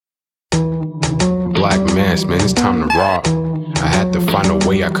mass, man, it's time to rock. I had to find a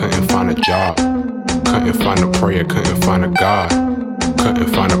way, I couldn't find a job. Couldn't find a prayer, couldn't find a God. Couldn't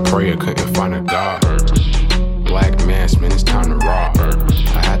find a prayer, couldn't find a God. Black mass, man, it's time to rock.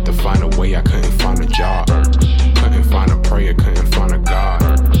 I had to find a way, I couldn't find a job. Couldn't find a prayer, couldn't find a God.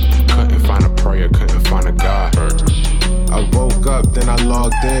 Couldn't find a prayer, couldn't find a God. I woke up, then I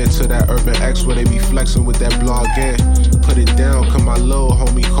logged in to that Urban X where they be flexing with that blog in. Put it down, cause my little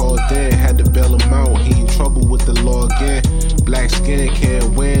homie called in. Had to bail him out, he in trouble with the law again. Black skin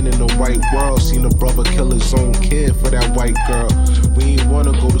can't win in the white world. Seen a brother kill his own kid for that white girl. We ain't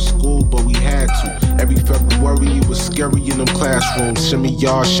wanna go to school, but we had to. Every February it was scary in them classrooms. Shimmy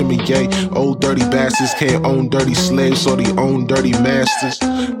y'all, shimmy yay. Old dirty bastards can't own dirty slaves, so they own dirty masters.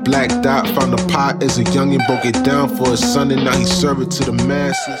 Black Dot found a pot as a youngin', broke it down for his son, and now he serve it to the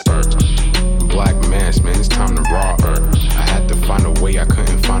masses. Black mass, man, it's time to rock. I had to find a way, I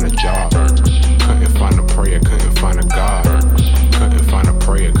couldn't find a job. Couldn't find a prayer, couldn't find a God. Couldn't find a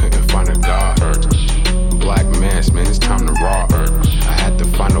prayer, couldn't find a God. Black mass, man, it's time to rock. I had to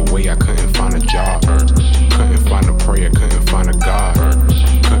find a way, I couldn't find a job. Couldn't find a prayer, couldn't find a God.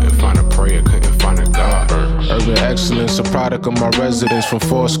 Couldn't find a prayer, couldn't find a God. Urban excellence, a product of my residence. From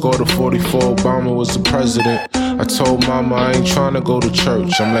 4 to 44, Obama was the president. I told mama I ain't tryna go to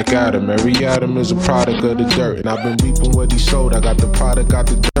church. I'm like Adam, every Adam is a product of the dirt. And I've been reaping what he sowed. I got the product, got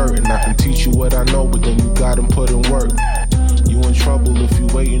the dirt. And I can teach you what I know, but then you gotta put in work. You in trouble if you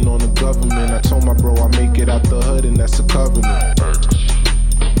waiting on the government. I told my bro I make it out the hood, and that's a covenant.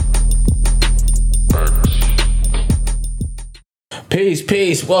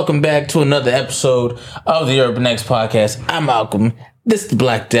 Peace. Welcome back to another episode of the Urban X Podcast. I'm Malcolm. This is the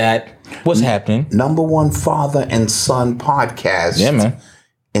Black Dad. What's happening? Number one father and son podcast. Yeah, man.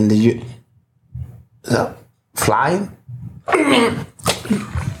 In the flying?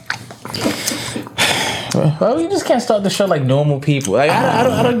 Well, we just can't start the show like normal people. Like,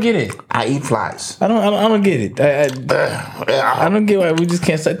 I don't get it. I eat flies. I don't get it. I don't get why we just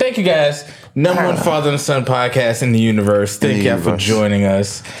can't start. Thank you guys. Number one father and son podcast in the universe. Thank you for joining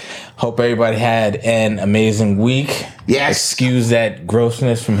us. Hope everybody had an amazing week. Yes. Excuse that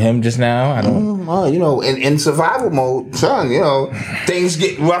grossness from him just now. I don't. Well, in survival mode, son, things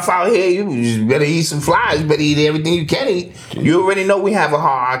get rough out here. You better eat some flies. You better eat everything you can eat. You already know we have a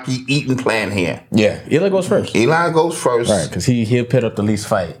hierarchy eating plan here. Yeah. Eli goes first. Right, because he'll put up the least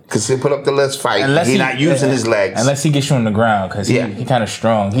fight. Because he'll put up the least fight. Unless he's not using his legs. Unless he gets you on the ground, because he kind of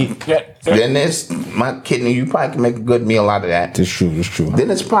strong. Then there's my kidney. You probably can make a good meal out of that. It's true. Then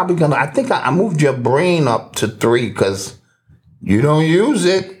it's probably gonna. I think I moved your brain up to 3 because you don't use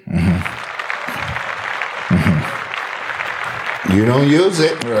it. Mm-hmm. You don't use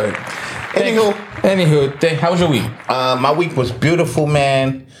it. Right. Anywho, how was your week? My week was beautiful,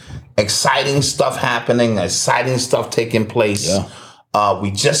 man. Exciting stuff happening. Exciting stuff taking place. Yeah. We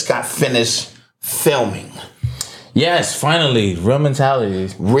just got finished filming. Yes, finally. Real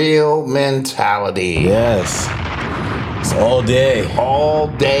mentality. Yes. It's all day.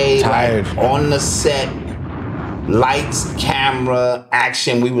 Tired. Like, on the set. Lights, camera,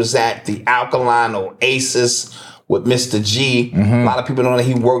 action. We was at the Alkaline Oasis with Mr. G. Mm-hmm. A lot of people don't know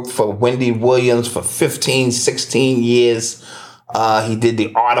he worked for Wendy Williams for 15, 16 years. He did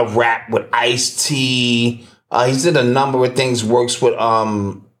the Art of Rap with Ice-T. He did a number of things. Works with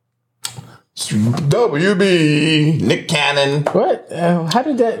WB, Nick Cannon. What? How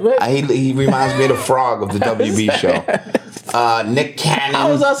did that? What? He reminds me of the frog of the WB show. Nick Cannon. How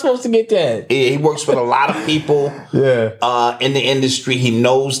was I supposed to get that? He works with a lot of people in the industry. He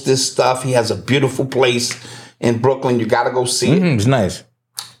knows this stuff. He has a beautiful place in Brooklyn. You got to go see it. It's nice.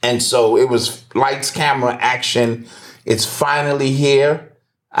 And so it was lights, camera, action. It's finally here.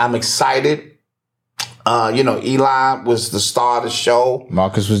 I'm excited. Eli was the star of the show.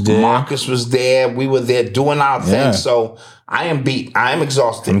 Marcus was there. We were there doing our thing. So I am beat. I am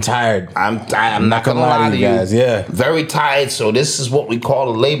exhausted. I'm tired. I'm not gonna lie to you guys. Yeah, very tired. So this is what we call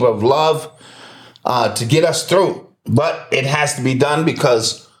a labor of love to get us through. But it has to be done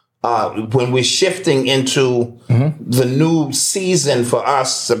because when we're shifting into the new season for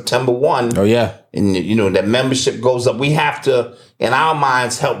us, September 1. Oh yeah. And that membership goes up. We have to, in our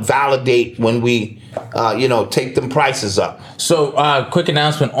minds, help validate when we, take them prices up. So, quick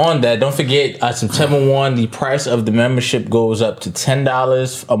announcement on that. Don't forget, September 1, the price of the membership goes up to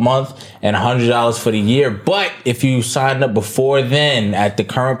 $10 a month and $100 for the year. But if you signed up before then, at the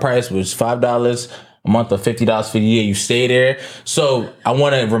current price, which is $5 a month or $50 for the year, you stay there. So I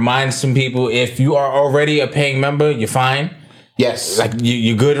want to remind some people, if you are already a paying member, you're fine. Yes. Like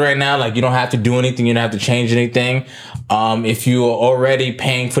you're good right now. Like you don't have to do anything. You don't have to change anything. If you are already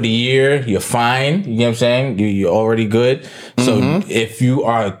paying for the year, you're fine. You know what I'm saying? You're already good. So if you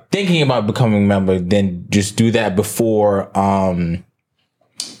are thinking about becoming a member, then just do that before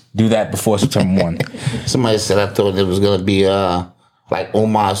September 1. Somebody said I thought it was gonna be like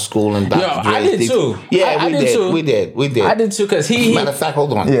Omar School and Dr. Yo, Dre. I did too. Yeah, I did too. We did. I did too, because he Matter of fact,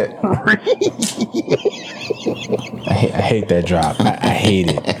 hold on. Yeah. I hate that drop. I hate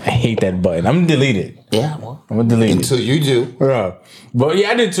it. I hate that button. I'm gonna delete it. Yeah, well, I'm gonna delete until it. you do. Yeah. But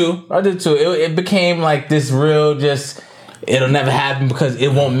yeah, I did too. It became like this real just. It'll never happen because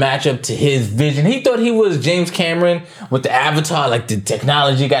it won't match up to his vision. He thought he was James Cameron with the Avatar, like the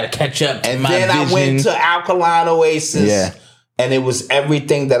technology got to catch up to And my then vision. I went to Alkaline Oasis. Yeah. And it was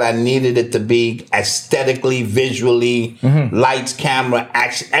everything that I needed it to be, aesthetically, visually, lights, camera,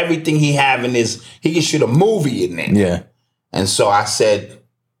 action, everything he he can shoot a movie in there. Yeah. And so I said,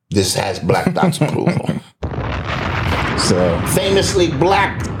 this has Black Dot's approval. So Famously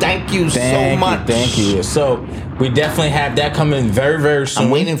Black, thank you so much. Thank you. So we definitely have that coming very, very soon. I'm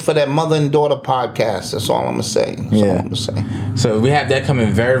waiting for that mother and daughter podcast. That's all I'm gonna say. So we have that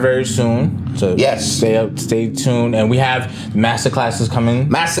coming very, very soon. So yes, stay tuned, and we have master classes coming.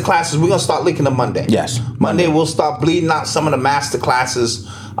 Master classes. We're gonna start leaking them Monday. Yes, Monday we'll start bleeding out some of the master classes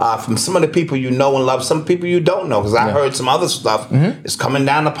from some of the people you know and love, some people you don't know. Because I heard some other stuff is coming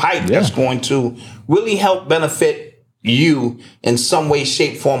down the pipe that's going to really help benefit you in some way,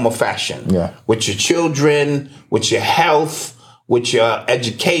 shape, form, or fashion. Yeah. With your children, with your health, with your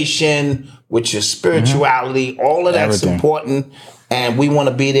education, with your spirituality, all of that's important. And we want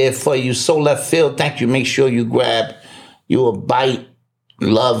to be there for you. So left field, thank you. Make sure you grab you a bite.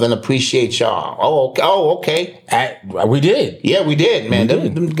 Love and appreciate y'all. Oh, okay. We did. Yeah, we did, man.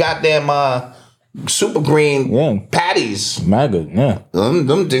 Them goddamn super green patties. My good, yeah.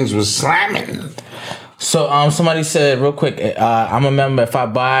 Them things was slamming. So somebody said real quick, I'm a member. If I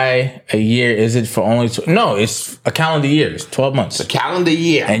buy a year, is it for only no? It's a calendar year. It's 12 months. It's a calendar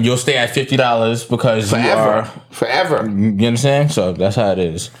year, and you'll stay at $50 because forever. You understand? So that's how it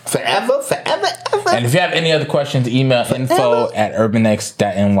is. Forever. And if you have any other questions, email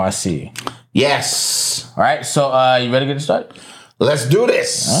info@urbanx.nyc. Yes. All right. So you ready to get started? Let's do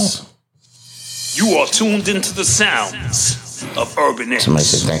this. Right. You are tuned into the sounds of Urban X. Somebody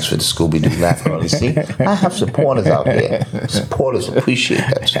said thanks for the Scooby-Doo laugh early. See, I have supporters out there. Supporters appreciate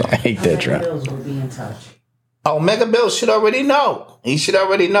that stuff. I hate that drop. Bills will be in touch. Oh, Mega Bill should already know. He should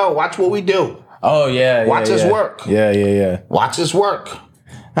already know. Watch what we do. Oh yeah. Watch us work. Yeah. Watch us work. All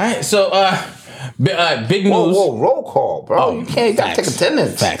right. So big news. Whoa, roll call, bro. Oh, you gotta take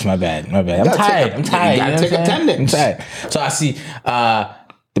attendance. Facts. My bad. I'm tired. You gotta take attendance. I'm tired. So I see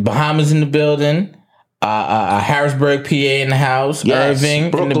the Bahamas in the building. Harrisburg, PA in the house. Yes, Irving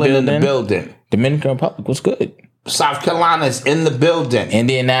Brooklyn in the building. Dominican Republic was good. South Carolina's in the building.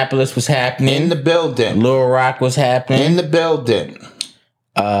 Indianapolis was happening. In the building. Little Rock was happening. In the building.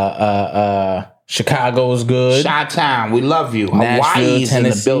 Chicago was good. Chi-Town, we love you. Nashville, Hawaii's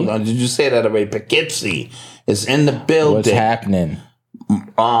Tennessee. in the building. Did you say that already? Poughkeepsie is in the building. What's happening?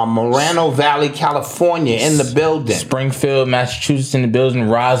 Moreno Valley, California in the building. Springfield, Massachusetts in the building.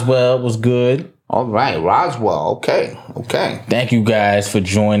 Roswell was good. All right, Roswell. Okay. Thank you guys for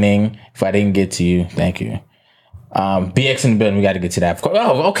joining. If I didn't get to you, thank you. BX in the building. We got to get to that.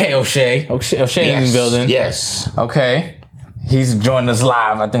 Oh, okay, O'Shea. O'Shea in the building. Yes. Okay. He's joining us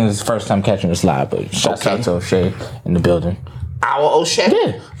live. I think it's his first time catching us live, but shouts out to O'Shea in the building. Our O'Shea?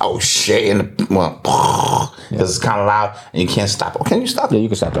 Yeah. O'Shea in the, because it's kind of loud and you can't stop. Oh, can you stop? Yeah, you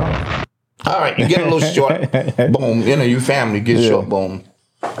can stop that. All right, you get a little short. Boom. You family get short. Boom.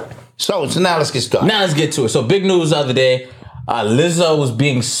 So now let's get started. Now let's get to it. So big news the other day. Lizzo was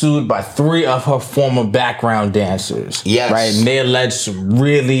being sued by 3 of her former background dancers. Yes. Right? And they alleged some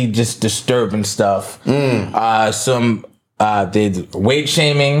really just disturbing stuff. Some weight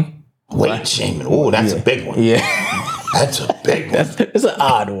shaming. Weight shaming. Oh, that's a big one. Yeah. That's a big one. It's an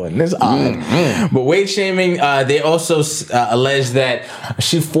odd one. It's odd. But weight shaming, they also allege that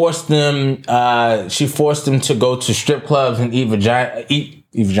she forced them to go to strip clubs and eat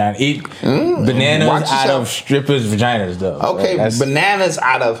bananas out of strippers' vaginas, though. Okay, bananas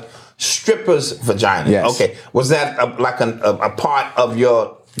out of strippers' vaginas. Yes. Okay, was that a part of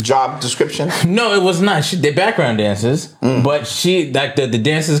your job description? No, it was not. They're background dancers, but the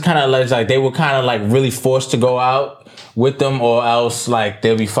dancers kind of alleged like they were kind of like really forced to go out with them, or else like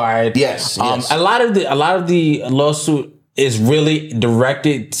they'll be fired. Yes. A lot of the lawsuit is really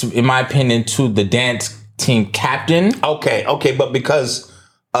directed to, in my opinion, to the dance team captain. Okay, but because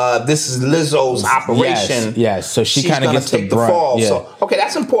this is Lizzo's operation. Yes. So she kind of gets take the brunt. fall. Yeah. So okay,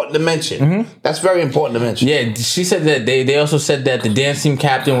 that's important to mention. That's very important to mention. Yeah, she said that they also said that the dance team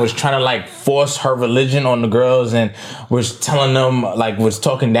captain was trying to like force her religion on the girls and was telling them like was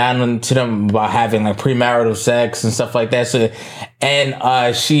talking down to them about having like premarital sex and stuff like that. So and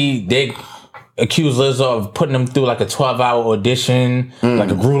they accused Lizzo of putting them through like a 12-hour audition,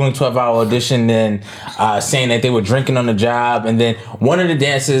 like a grueling 12-hour audition, and saying that they were drinking on the job. And then one of the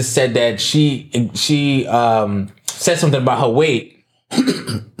dancers said that she said something about her weight.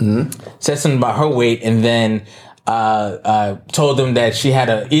 Said something about her weight, and then told them that she had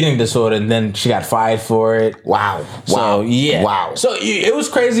an eating disorder, and then she got fired for it. Wow. So yeah. Wow. So it was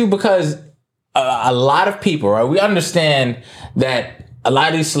crazy because a lot of people, right? We understand that a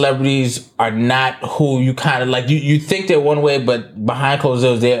lot of these celebrities are not who you kind of like. You think they're one way, but behind closed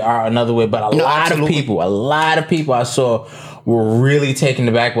doors they are another way. But a lot of people I saw were really taken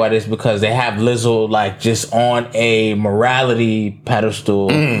aback by this because they have Lizzo like just on a morality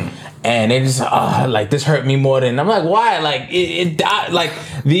pedestal, and they just like this hurt me more than I'm like, why? Like it like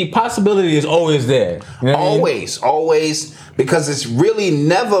the possibility is always there. You know what I mean? Always, because it's really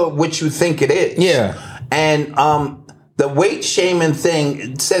never what you think it is. Yeah, and the weight shaming thing,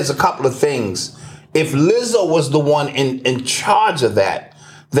 it says a couple of things. If Lizzo was the one in charge of that,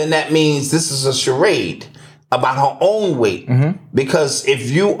 then that means this is a charade about her own weight. Because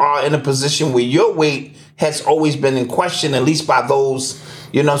if you are in a position where your weight has always been in question, at least by those,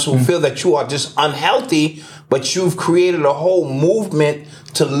 who feel that you are just unhealthy, but you've created a whole movement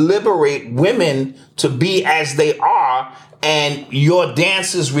to liberate women to be as they are, and your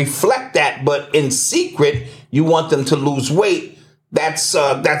dances reflect that, but in secret, you want them to lose weight. That's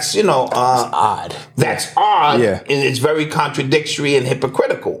odd. That's odd. Yeah. And it's very contradictory and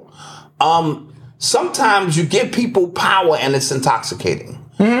hypocritical. Sometimes you give people power and it's intoxicating.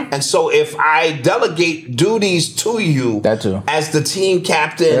 And so if I delegate duties to you that too, as the team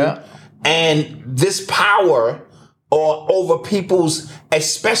captain, and this power or over people's,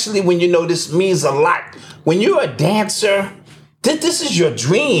 especially when this means a lot. When you're a dancer, this is your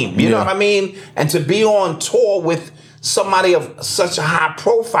dream. You know what I mean? And to be on tour with somebody of such a high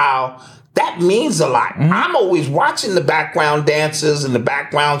profile, that means a lot. I'm always watching the background dancers and the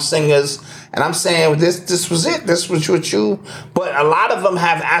background singers, and I'm saying, this was it. This was what you. But a lot of them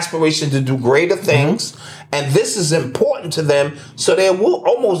have aspirations to do greater things, and this is important to them, so they will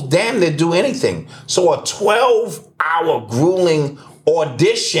almost damn near do anything. So a 12-hour grueling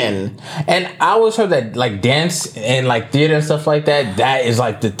audition. And I always heard that like dance and like theater and stuff like that is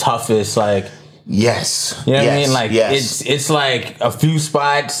like the toughest, like yes. You know what I mean? Like it's like a few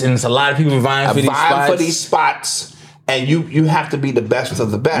spots and it's a lot of people vying for these spots. And you have to be the best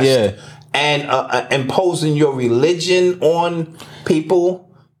of the best. Yeah. And imposing your religion on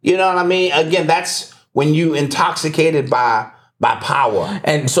people. You know what I mean? Again, that's when you intoxicated by power.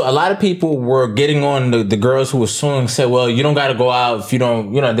 And so a lot of people were getting on the girls who were suing, said, well, you don't got to go out if you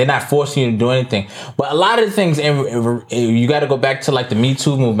don't, they're not forcing you to do anything. But a lot of the things, you got to go back to like the Me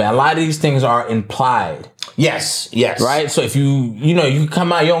Too movement. A lot of these things are implied. Yes. Right? So if you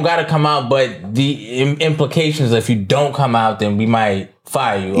come out, you don't got to come out, but the implications, if you don't come out, then we might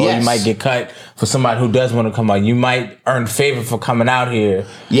fire you, or you might get cut for somebody who does want to come out. You might earn favor for coming out here,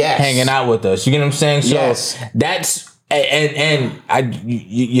 hanging out with us. You get what I'm saying? So that's,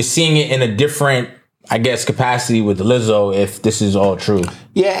 you're seeing it in a different, I guess, capacity with Lizzo, if this is all true.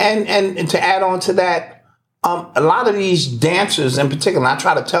 Yeah, and to add on to that, a lot of these dancers in particular, I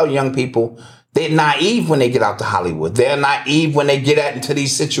try to tell young people, they're naive when they get out to Hollywood. They're naive when they get into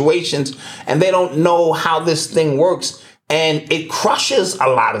these situations, and they don't know how this thing works. And it crushes a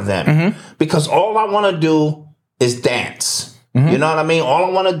lot of them because all I want to do is dance. You know what I mean? All I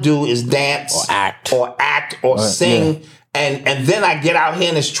want to do is dance or act or sing. And then I get out here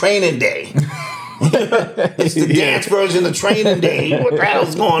and it's training day. It's the dance version of training day. What the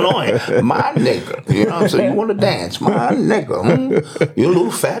hell's going on? My nigga. You know what I'm saying? You want to dance. My nigga. You're a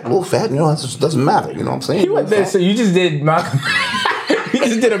little fat. You know, it doesn't matter. You know what I'm saying? So you just did Malcolm. You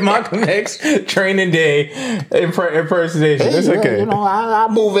just did a Malcolm X training day impersonation. Hey, That's okay. I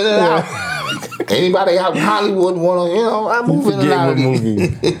move in and out. Anybody out in Hollywood want to, I move in and out of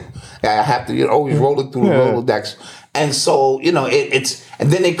movie. I have to always roll it through the Rolodex. And so, it's,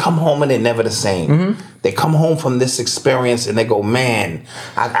 and then they come home and they're never the same. They come home from this experience and they go, man,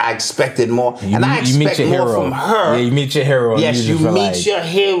 I expected more. And I expect more from her. Yeah, you meet your hero. Yes, you meet your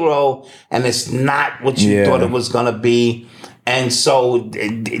hero and it's not what you thought it was going to be. And so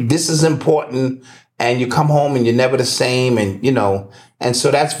this is important. And you come home and you're never the same. And, and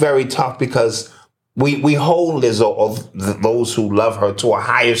so that's very tough because we hold Lizzo of those who love her to a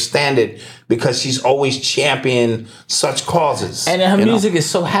higher standard because she's always championed such causes. And her music is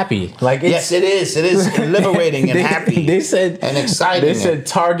so happy. Like yes, it is. It is liberating and happy. They said and exciting. They said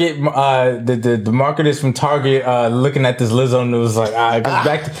Target, the marketers from Target, looking at this Lizzo news like,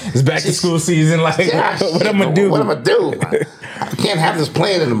 it's back to school season. Like, what I'm gonna do? What I'm gonna do? I can't have this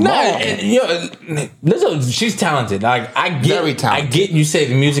playing in the mall. Lizzo, she's talented. Like very talented. I get you say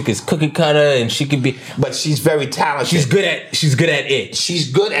the music is cookie cutter and she could be, but she's very talented. She's good at it.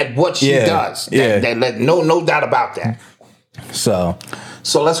 She's good at what she does. No doubt about that. So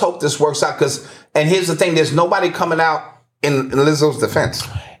let's hope this works out. And here's the thing: there's nobody coming out in Lizzo's defense.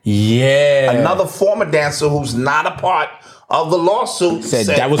 Yeah, another former dancer who's not a part of the lawsuit said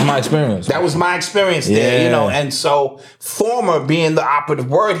that was my experience. That was my experience there, you know. And so former being the operative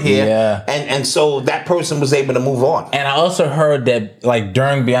word here, and so that person was able to move on. And I also heard that like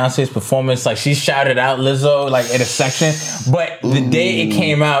during Beyonce's performance, like she shouted out Lizzo like in a section, but the day it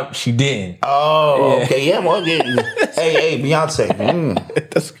came out, she didn't. Oh, okay, yeah. Well, hey, Beyonce,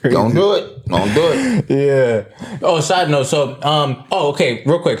 that's crazy. Don't do it. Yeah. Oh, side note. So, okay,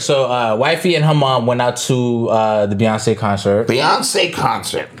 real quick. So, wifey and her mom went out to the Beyonce concert.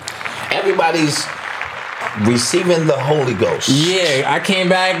 Everybody's receiving the Holy Ghost. Yeah, I came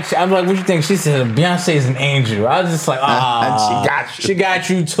back. I'm like, what you think? She said, Beyonce is an angel. I was just like, and she got you. She got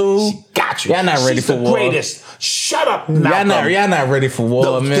you too. She got you. Y'all not ready for war. She's the greatest. Shut up, Malcolm. Y'all not ready for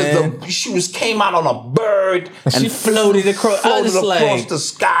war, man. She came out on a bird and she floated across the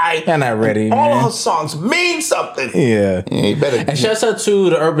sky. Y'all not ready, all man. of her songs mean something. Yeah. You better. And shouts out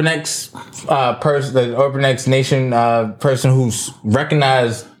to the Urban X person, the Urban X Nation person who's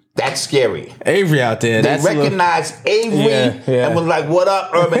recognized. That's scary. Avery out there. They recognized Avery and was like, "What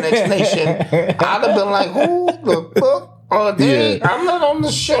up, Urban X Nation?" I'd have been like, "Who the fuck are they? I'm not on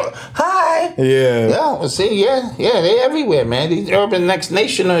the show. Hi." Yeah. See, they everywhere, man. These Urban X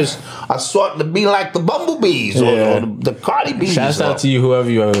Nationers are starting to be like the bumblebees or the Cardi B. Shouts out to you, whoever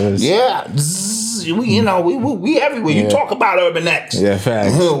you is. Yeah. We everywhere. You talk about Urban X. Yeah,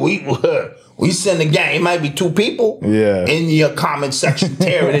 facts. We send the gang. It might be two people in your comment section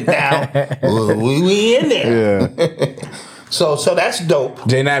tearing it down. we in there. Yeah. So that's dope.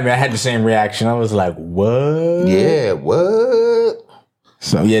 Jay Nabby, I had the same reaction. I was like, what? Yeah, what?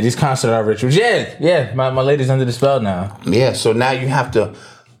 So yeah, these concert art rituals. Yeah. My lady's under the spell now. Yeah, so now you have to.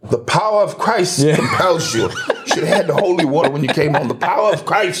 The power of Christ compels you. You should have had the holy water when you came home. The power of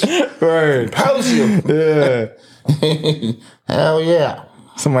Christ compels you. Yeah. Hell yeah.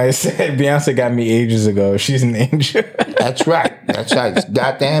 Somebody said Beyonce got me ages ago. She's an angel. That's right. It's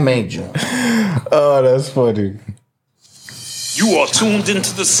goddamn angel. Oh, that's funny. You are tuned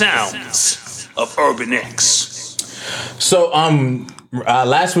into the sounds of Urban X. So,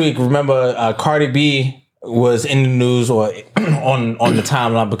 last week, remember, Cardi B was in the news or on the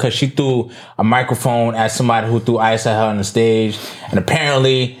timeline because she threw a microphone at somebody who threw ice at her on the stage, and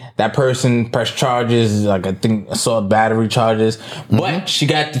apparently that person pressed charges, like I think assault battery charges, but she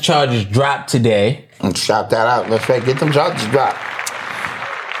got the charges dropped today. And shout that out. Let's get them charges dropped.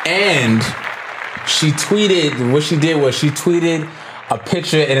 And she tweeted, what she did was she tweeted a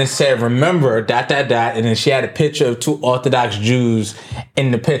picture and it said, remember, ... and then she had a picture of two Orthodox Jews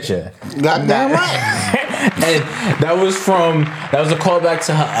in the picture. Goddamn right. And that was a callback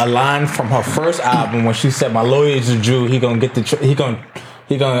to a line from her first album when she said, "My lawyer is a Jew. He gonna get the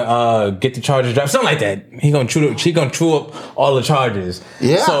charges dropped." Something like that. He gonna chew up all the charges.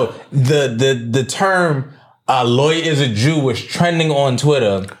 Yeah. So the term "lawyer is a Jew" was trending on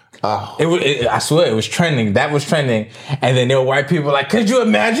Twitter. Oh. I swear it was trending. That was trending. And then there were white people like, could you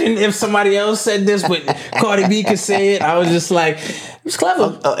imagine if somebody else said this, but Cardi B could say it? I was just like, it's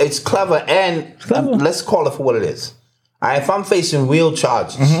clever. It's clever. And let's call it for what it is. All right, if I'm facing real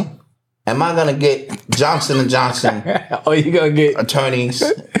charges, am I going to get Johnson & Johnson oh, you going to get attorneys?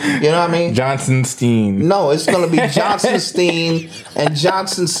 You know what I mean? Johnson Steen. No, it's going to be Johnson Steen and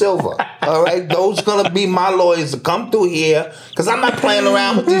Johnson Silver. All right? Those going to be my lawyers to come through here because I'm not playing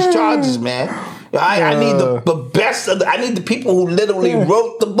around with these charges, man. I need the best of I need the people who literally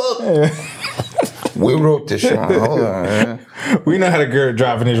wrote the book. We wrote this, Sean. Hold on, man. We know how to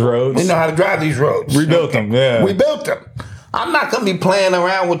drive in these roads. We know how to drive these roads. We built them, yeah. We built them. I'm not going to be playing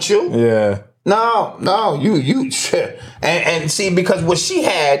around with you. Yeah. No, you and see, because what she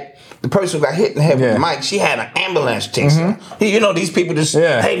had, the person who got hit in the head with the mic, she had an ambulance chase her. You know, these people just,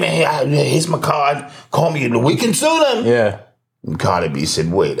 hey man, here's my card, call me, we can sue them. Yeah. And Cardi B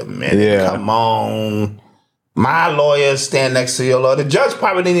said, wait a minute, come on. My lawyer stand next to your lawyer. The judge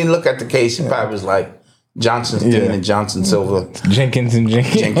probably didn't even look at the case. He probably was like, Johnson Dean and Johnson Silver. Jenkins and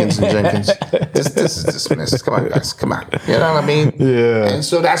Jenkins. This is dismissed. Come on, guys. Come on. You know what I mean? Yeah. And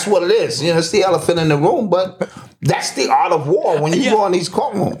so that's what it is. You know, it's the elephant in the room, but that's the art of war when you go on these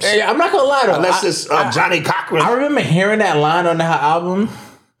courtrooms. Hey, I'm not gonna lie though. Unless it's Johnny Cochran. I remember hearing that line on her album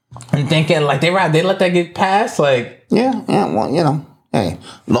and thinking like they let that get past. Like yeah. Well, you know, hey,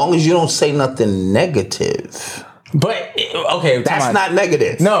 long as you don't say nothing negative. But okay, that's not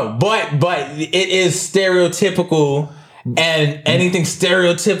negative. No, but it is stereotypical, and anything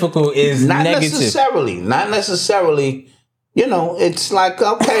stereotypical is not negative. Not necessarily. You know, it's like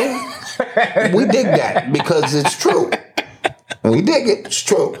okay, we dig that because it's true. We dig it. It's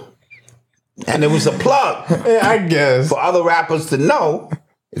true, and it was a plug. Yeah, I guess for other rappers to know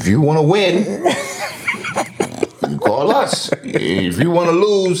if you want to win. You call us. If you want to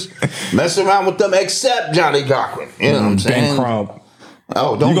lose, mess around with them except Johnny Cochran. You know what I'm saying? Ben Crump.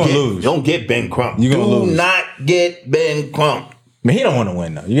 Oh, lose. Don't get Ben Crump. You gonna lose. Do not get Ben Crump. Man, he don't want to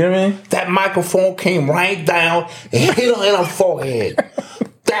win though. You know what I mean? That microphone came right down and hit her in her forehead.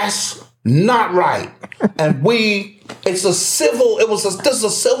 That's not right. And this is a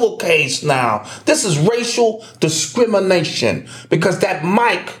civil case now. This is racial discrimination because that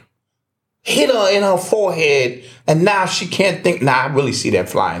mic hit her in her forehead, and now she can't think. Nah, I really see that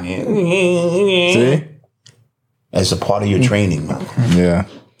flying here. See? As a part of your training, man. Yeah.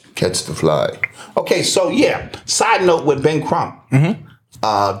 Catch the fly. Okay, so yeah. Side note with Ben Crump.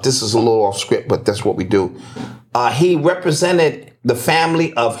 This is a little off script, but that's what we do. He represented the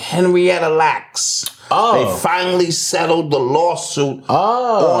family of Henrietta Lacks. Oh. They finally settled the lawsuit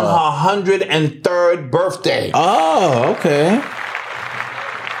on her 103rd birthday. Oh, okay.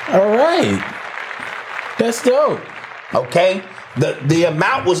 All right. That's dope. Okay? The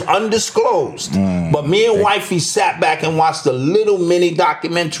amount was undisclosed. But me and wifey sat back and watched a little mini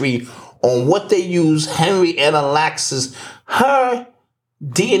documentary on what they use Henrietta Lacks's. Her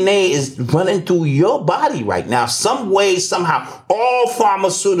DNA is running through your body right now. Some way, somehow. All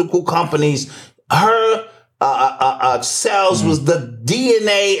pharmaceutical companies, her cells was the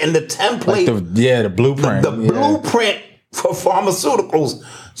DNA and the template. Like the blueprint. The blueprint for pharmaceuticals.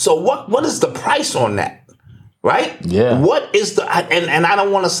 So what is the price on that? Right? Yeah. What is and I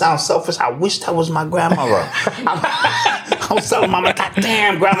don't want to sound selfish. I wish that was my grandmother. I was telling Mama, God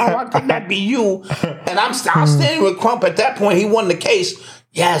damn, Grandma, why could that be you? And I'm standing with Crump at that point. He won the case.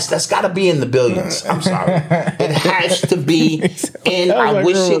 Yes, that's got to be in the billions. I'm sorry. It has to be in. I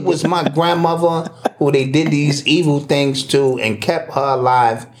wish it was my grandmother who they did these evil things to and kept her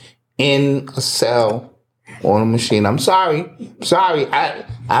alive in a cell on a machine. I'm sorry.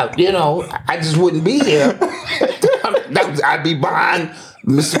 I just wouldn't be here. I'd be behind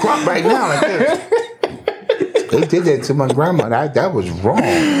Mr. Crump right now like this. They did that to my grandma. That was wrong.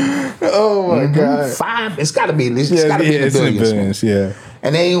 Oh my God. 5. It's got to be at least. It's got to be in the billions. Yeah.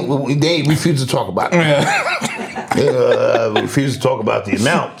 And they refuse to talk about it. They refuse to talk about the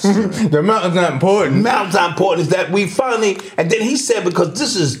amounts. The amount is not important. The amount's not important. Is that we finally, and then he said, because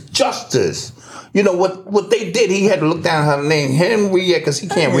this is justice. You know what they did? He had to look down her name, Henrietta, because he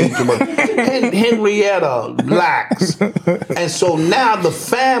can't read too much. Henrietta Lacks, and so now the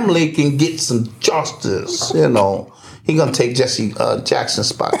family can get some justice. You know, he gonna take Jesse Jackson's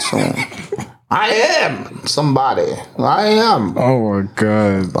spot soon. I am somebody. I am. Oh my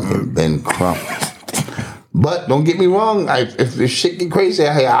God, fucking Ben Crump. But don't get me wrong. If shit get crazy,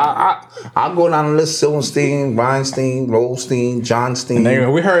 I'll go down the list: Silverstein, Weinstein, Rothstein,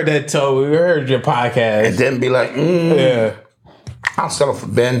 Johnstein. We heard that, Toe. We heard your podcast, and then be like, yeah, I'll settle for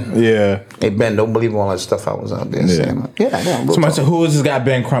Ben. Yeah. Hey Ben, don't believe all that stuff I was out there saying. Yeah. Somebody said, "Who is this guy,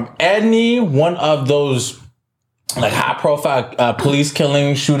 Ben Crump?" Any one of those like high profile police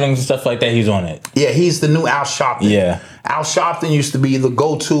killings, shootings, and stuff like that. He's on it. Yeah, he's the new Al Sharpton. Yeah, Al Sharpton used to be the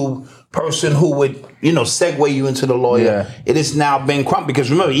go-to person who would, segue you into the lawyer. Yeah. It is now Ben Crump, because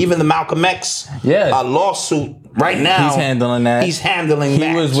remember, even the Malcolm X lawsuit right now, he's handling that.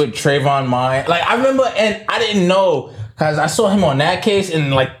 He was with Trayvon Martin. Like, I remember, and I didn't know, because I saw him on that case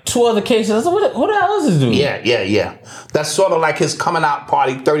and like 2 other cases. I was like, who the hell is this dude? Yeah. That's sort of like his coming out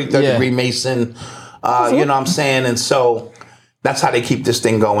party, 33rd degree Mason. You know what I'm saying? And so that's how they keep this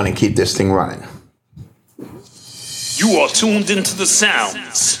thing going and keep this thing running. You are tuned into the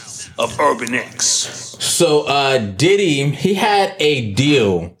sounds of Urban X. So Diddy, he had a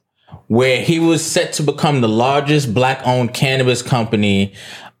deal where he was set to become the largest black-owned cannabis company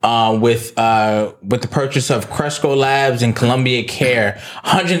with the purchase of Cresco Labs and Columbia Care,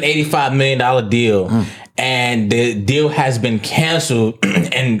 $185 million deal. And the deal has been canceled,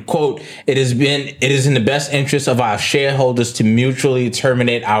 and quote, it is in the best interest of our shareholders to mutually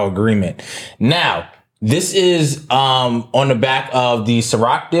terminate our agreement. Now, This is on the back of the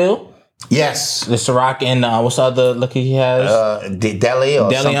Ciroc deal. Yes. The Ciroc and what's the other liquor he has? Deli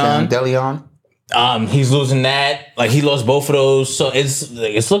or Deleon. something. Deleon. He's losing that. Like, he lost both of those. So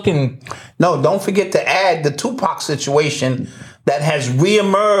it's looking... No, don't forget to add the Tupac situation that has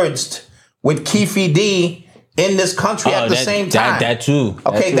reemerged with Keefe D in this country at the same time. That too.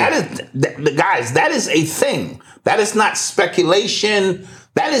 Okay, that is... Guys, that is a thing. That is not speculation.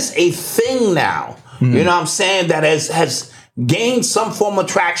 That is a thing now. Mm-hmm. You know what I'm saying? That has gained some form of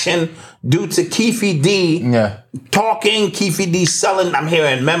traction due to Keefe D talking, Keefe D selling. I'm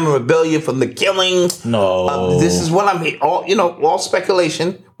hearing memorabilia from the killing. No. This is what I'm hearing. All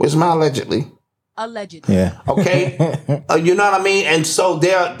speculation. Where's my allegedly? Allegedly. Yeah. Okay. You know what I mean? And so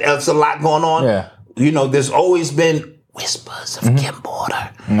there's a lot going on. Yeah. There's always been whispers of Kim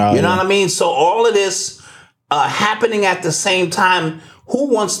Porter. No, you know what I mean? So all of this happening at the same time, who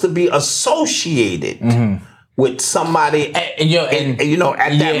wants to be associated with somebody at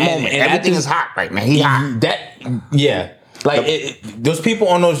that moment? Everything is hot right now. He hot. Those people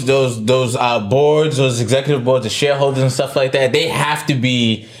on those boards, those executive boards, the shareholders and stuff like that, they have to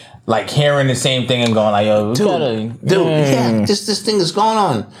be like hearing the same thing and going like, "Yo, this thing is going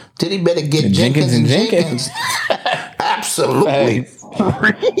on. Diddy better get Jenkins and Jenkins." Absolutely.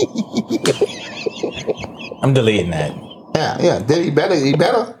 I'm deleting that. Yeah. Diddy better.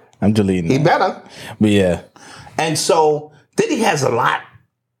 I'm deleting that. He better. But yeah. And so Diddy has a lot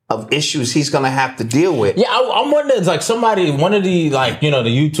of issues he's gonna have to deal with. Yeah, I'm wondering, like, one of the, like, the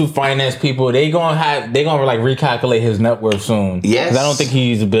YouTube finance people, they gonna like recalculate his net worth soon. Yes, 'cause I don't think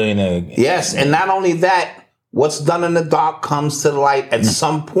he's a billionaire. Yes, and not only that, what's done in the dark comes to the light at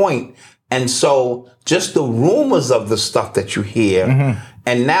some point. And so, just the rumors of the stuff that you hear,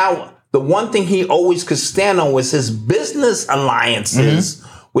 and now the one thing he always could stand on was his business alliances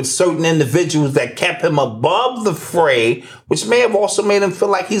with certain individuals that kept him above the fray, which may have also made him feel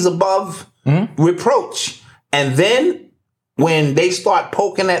like he's above reproach. And then when they start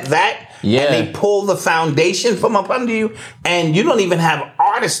poking at that and they pull the foundation from up under you, and you don't even have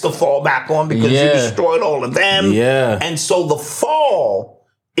artists to fall back on because you destroyed all of them. Yeah. And so the fall,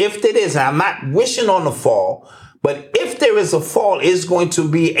 if it is, and I'm not wishing on the fall, but if there is a fall, it's going to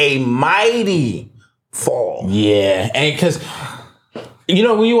be a mighty fall. Yeah. And because...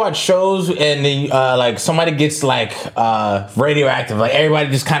 when you watch shows and like somebody gets like radioactive, like everybody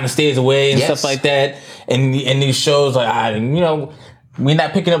just kind of stays away and stuff like that. And in these shows, like we're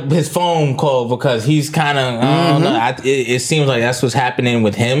not picking up his phone call because he's kind of I don't know. It seems like that's what's happening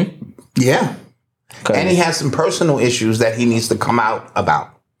with him. Yeah, and he has some personal issues that he needs to come out about.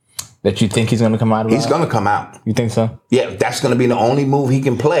 That you think he's going to come out about? He's going to come out. You think so? Yeah, that's going to be the only move he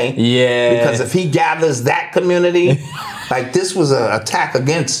can play. Yeah. Because if he gathers that community, like this was an attack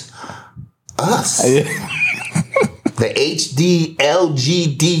against us. The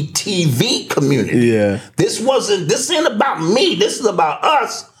HDLGDTV community. Yeah. This ain't about me. This is about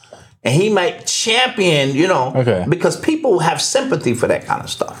us. And he might champion, because people have sympathy for that kind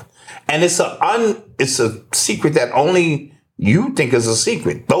of stuff. And it's a secret that only you think is a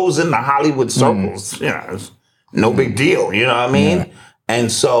secret. Those in the Hollywood circles, it's no big deal. You know what I mean? Yeah.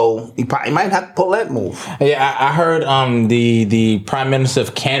 And so he might have to pull that move. Yeah, I heard the Prime Minister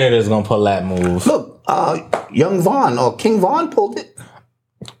of Canada is going to pull that move. Look, Young Vaughn or King Vaughn pulled it.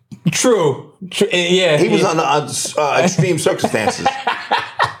 True. Yeah. He was under extreme circumstances.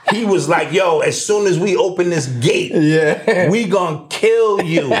 He was like, "Yo, as soon as we open this gate, we gonna kill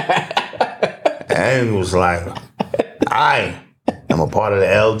you." And he was like, "I am a part of the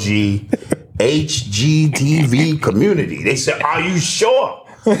HGTV community." They said, "Are you sure?"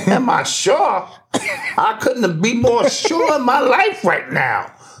 Am I sure? I couldn't be more sure in my life right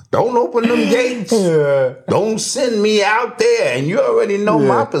now. Don't open them gates. Don't send me out there. And you already know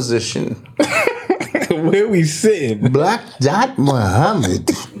my position. Where we sitting? Black Dot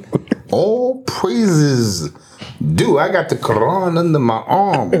Muhammad. All praises due. I got the Quran under my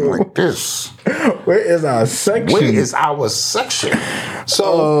arm like this. Where is our section? Where is our section?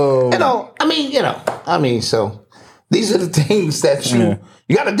 So, so these are the things that you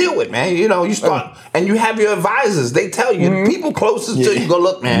got to deal with, man. You start, and you have your advisors. They tell you, the people closest to you, go,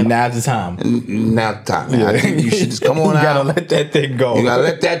 "Look, man. Now's the time. Now's the time, man. I think you should just come on out. You got to let that thing go. You got to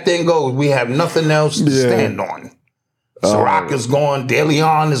let that thing go. We have nothing else to stand on." Ciroc is gone.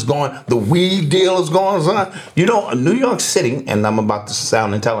 Deleon is gone. The weed deal is gone. New York City, and I'm about to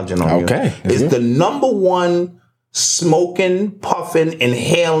sound intelligent on you, is the number one smoking, puffing,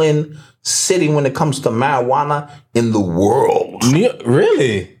 inhaling city when it comes to marijuana in the world.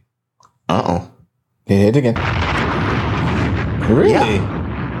 Really? Uh-oh. Hit it again. Really?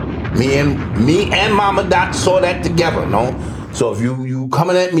 Yeah. Me and Mama Dot saw that together, no? So if you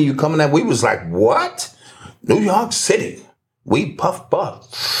coming at me, we was like, what? New York City. We puff.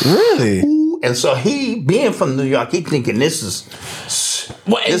 Really? Ooh. And so he, being from New York, he thinking this is...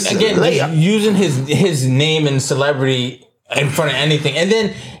 Well, and again, just using his name and celebrity in front of anything. And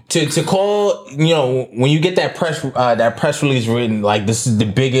then to call, when you get that press release written, like, this is the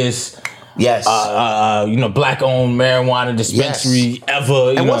biggest... Yes. Black-owned marijuana dispensary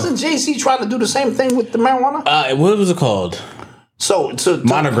ever. And wasn't Jay-Z trying to do the same thing with the marijuana? What was it called? So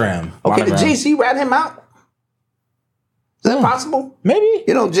Monogram. Okay, did Jay-Z rat him out? Is that possible? Maybe.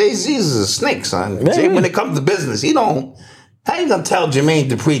 Jay-Z is a snake, son. Maybe. When it comes to business, how you gonna tell Jermaine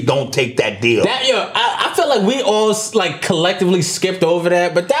Dupri don't take that deal? I feel like we all collectively skipped over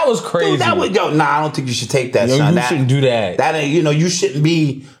that, but that was crazy. Dude, I don't think you should take that, son. You shouldn't do that. That ain't, you shouldn't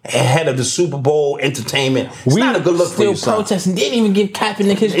be head of the Super Bowl entertainment. It's not a good look for you, son. Still protesting. Didn't even give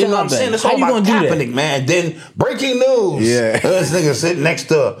Kaepernick his job. You know what I'm saying? It's all about Kaepernick, man. Then breaking news. Yeah. This nigga sitting next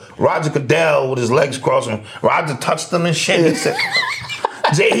to Roger Goodell with his legs crossing. Roger touched him and shit. He said...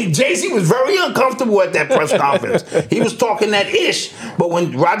 Jay-Z was very uncomfortable at that press conference. He was talking that ish, but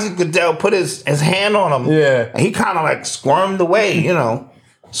when Roger Goodell put his hand on him, he kind of like squirmed away,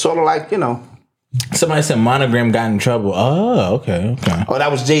 sort of like, Somebody said Monogram got in trouble. Oh, okay. Oh, that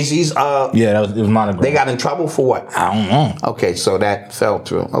was Jay-Z's? Yeah, it was Monogram. They got in trouble for what? I don't know. Okay, so that fell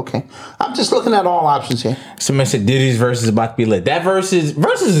through. Okay. I'm just looking at all options here. Somebody said Diddy's verse is about to be lit. That versus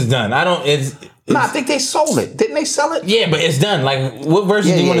is done. I think they sold it. Didn't they sell it? Yeah, but it's done. Like, what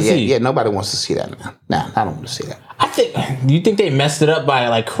version do you want to see? Yeah, nobody wants to see that, man. Nah, I don't want to see that. Do you think they messed it up by,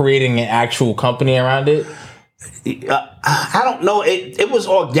 like, creating an actual company around it? I don't know. It was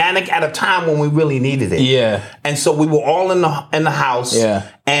organic at a time when we really needed it. Yeah. And so we were all in the house. Yeah.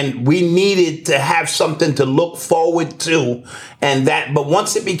 And we needed to have something to look forward to. But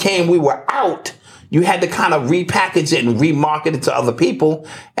once it became we were out, you had to kind of repackage it and remarket it to other people.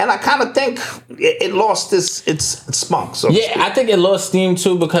 And I kind of think it lost its spunk. So I think it lost steam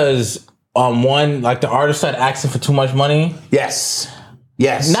too because one, like the artist started asking for too much money. Yes.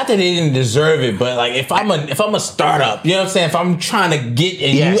 Not that they didn't deserve it, but like if I'm a startup, you know what I'm saying? If I'm trying to get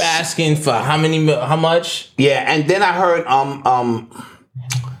and you asking for how much? Yeah, and then I heard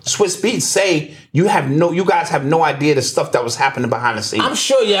Swiss Beats say you guys have no idea the stuff that was happening behind the scenes. I'm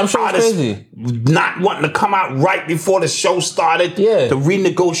sure it's crazy. Not wanting to come out right before the show started to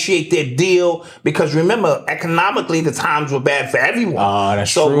renegotiate their deal because remember, economically the times were bad for everyone. Oh,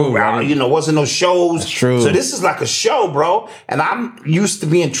 that's true. So wasn't no shows. That's true. So this is like a show, bro. And I'm used to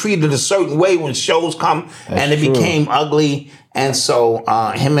being treated a certain way when shows come, and it became ugly. And so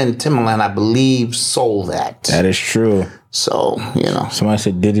him and Timbaland, I believe, sold that. That is true. So, Somebody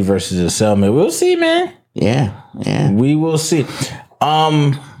said Diddy versus a cellmate. We'll see, man. Yeah. We will see.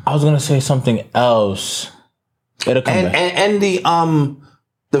 I was gonna say something else. It'll come back. And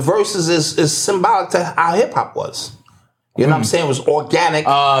the verses is symbolic to how hip hop was. You know what I'm saying? It was organic.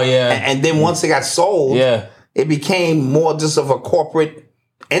 Oh yeah. And then once it got sold, it became more just of a corporate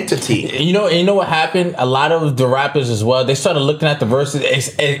entity. You know what happened? A lot of the rappers as well, they started looking at the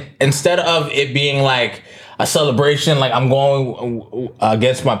verses instead of it being like a celebration, like I'm going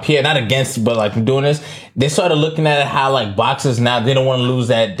against my peer, not against, but like I'm doing this. They started looking at it how like boxers now, they don't want to lose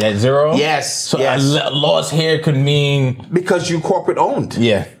that zero. Yes. So a loss here could mean because you corporate owned.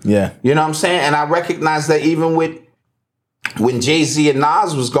 Yeah. You know what I'm saying? And I recognize that even with when Jay-Z and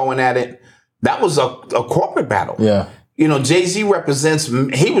Nas was going at it, that was a corporate battle. Yeah. Jay-Z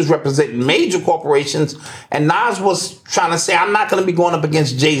was representing major corporations, and Nas was trying to say, I'm not going to be going up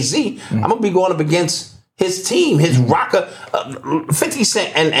against Jay-Z. I'm going to be going up against his team, his rocker, 50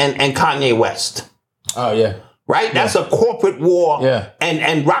 Cent and Kanye West. Oh, yeah. Right? That's a corporate war. Yeah.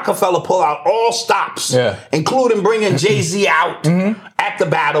 And Rockefeller pulled out all stops, including bringing Jay-Z out at the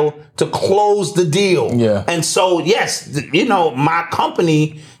battle to close the deal. Yeah. And so, yes, my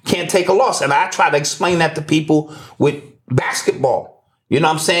company can't take a loss. And I try to explain that to people with basketball. You know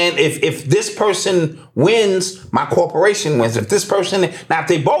what I'm saying? If this person wins, my corporation wins. If this person, now if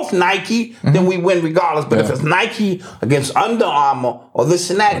they both Nike, then we win regardless. But if it's Nike against Under Armour or this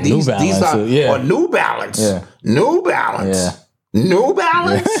and that, these are or New Balance, New Balance, New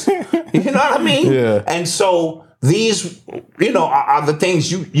Balance. You know what I mean? Yeah. And so these, are the things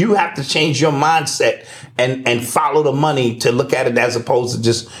you have to change your mindset and follow the money to look at it as opposed to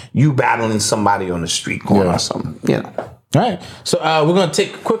just you battling somebody on the street corner or something. All right. So we're going to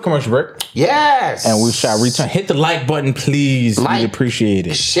take a quick commercial break. Yes. And we shall return. Hit the like button, please. We appreciate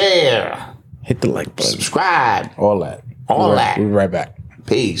it. Share. Hit the like button. Subscribe. All that. All that. We'll be right back.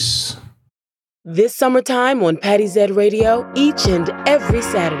 Peace. This summertime on Patty Z Radio, each and every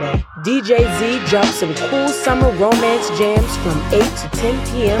Saturday, DJ Z drops some cool summer romance jams from 8 to 10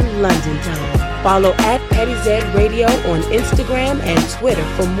 p.m. London time. Follow at Patty Z Radio on Instagram and Twitter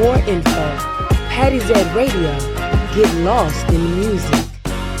for more info. Patty Z Radio, get lost in music.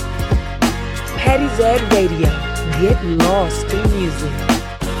 Patty Z Radio, get lost in music.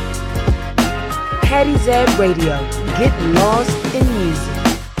 Patty Z Radio, get lost in music.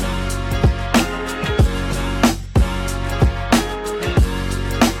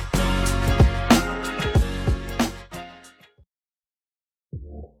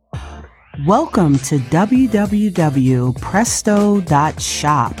 Welcome to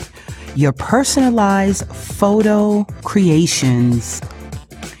www.presto.shop, your personalized photo creations.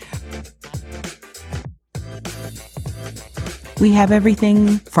 We have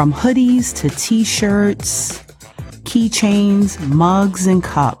everything from hoodies to t-shirts, keychains, mugs, and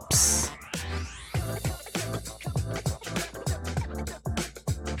cups.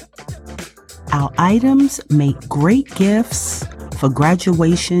 Our items make great gifts for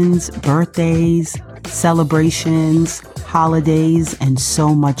graduations, birthdays, celebrations, holidays, and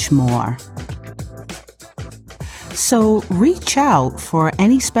so much more. So reach out for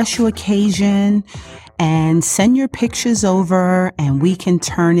any special occasion and send your pictures over, and we can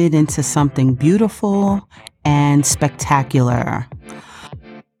turn it into something beautiful and spectacular.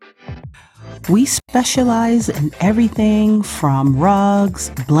 We specialize in everything from rugs,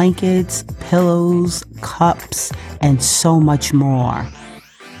 blankets, pillows, cups, and so much more.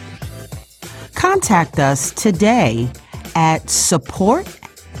 Contact us today at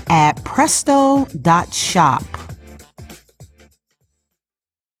support@presto.shop.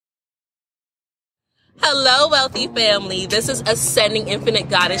 Hello, wealthy family. This is Ascending Infinite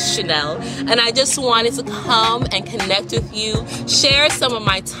Goddess Chanel, and I just wanted to come and connect with you, share some of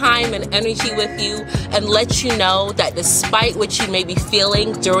my time and energy with you, and let you know that despite what you may be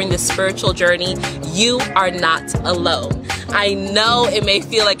feeling during this spiritual journey, you are not alone. I know it may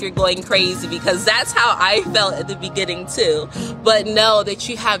feel like you're going crazy because that's how I felt at the beginning too, but know that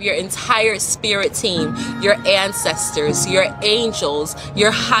you have your entire spirit team, your ancestors, your angels,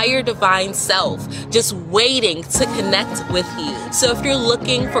 your higher divine self, just waiting to connect with you. So if you're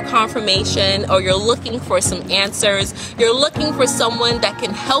looking for confirmation or you're looking for some answers, you're looking for someone that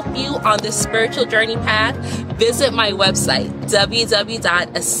can help you on this spiritual journey path, visit my website,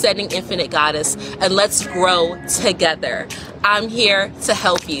 www.ascendinginfinitegoddess, and let's grow together. I'm here to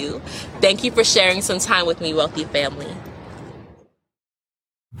help you. Thank you for sharing some time with me, wealthy family.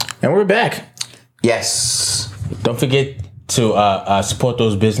 And we're back. Yes. Don't forget to support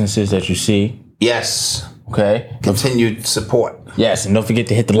those businesses that you see. Yes. Okay. Continued support. Yes, and don't forget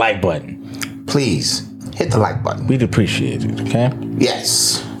to hit the like button. Please hit the like button. We'd appreciate it. Okay.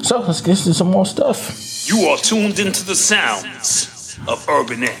 Yes. So let's get into some more stuff. You are tuned into the sounds of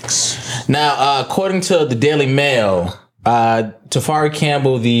Urban X. Now, according to the Daily Mail, Tafari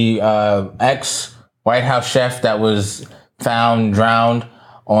Campbell, the ex-White House chef that was found drowned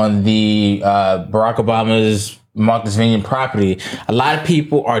on the Barack Obama's Martha's Vineyard property, a lot of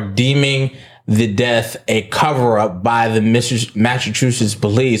people are deeming the death a cover-up by the Massachusetts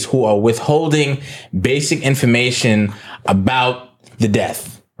police, who are withholding basic information about the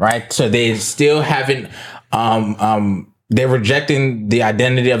death, right? So they still haven't, they're rejecting the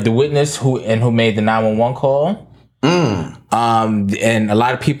identity of the witness who made the 911 call. And a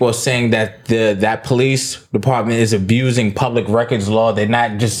lot of people are saying that that police department is abusing public records law. They're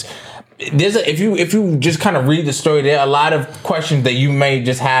not just, if you just kind of read the story, there are a lot of questions that you may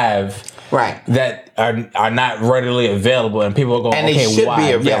just have, right, that are not readily available, and people are going, and okay, they should why?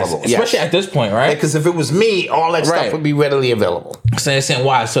 be available, yes. Especially at this point, right? Because if it was me, all that stuff would be readily available. So they're saying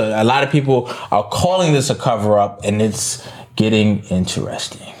why? So a lot of people are calling this a cover up, and it's getting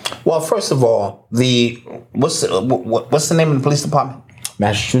interesting. Well, first of all, what's the name of the police department?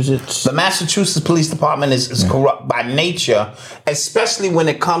 Massachusetts. The Massachusetts Police Department is corrupt by nature, especially when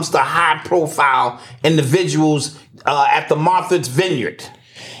it comes to high-profile individuals at the Martha's Vineyard.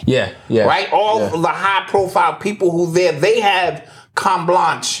 Yeah. Right? All the high-profile people who they have carte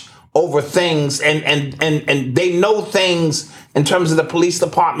blanche over things, and they know things in terms of the police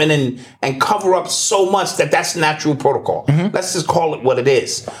department and cover up so much that's natural protocol. Let's just call it what it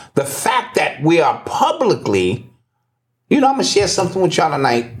is. The fact that we are publicly, I'm going to share something with y'all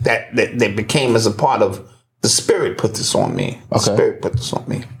tonight that became as a part of the Spirit put this on me. The Spirit put this on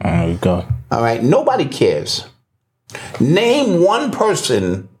me. There you go. All right. Nobody cares. Name one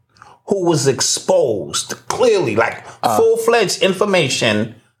person who was exposed clearly, like full-fledged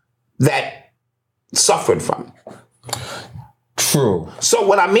information that suffered from it. True. So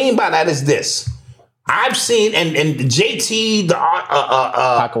what I mean by that is this. I've seen, and JT, the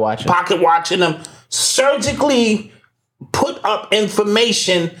pocket watching them, surgically put up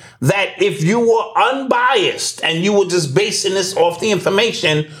information that if you were unbiased and you were just basing this off the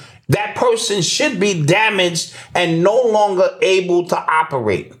information, that person should be damaged and no longer able to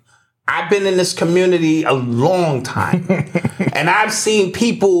operate. I've been in this community a long time, and I've seen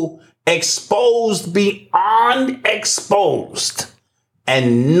people exposed beyond exposed,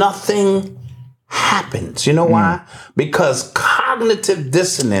 and nothing happens. You know why? Because cognitive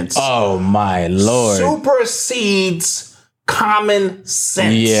dissonance, oh my Lord, supersedes common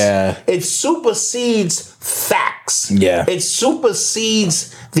sense. Yeah. It supersedes facts. Yeah. It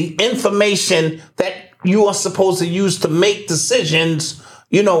supersedes the information that you are supposed to use to make decisions,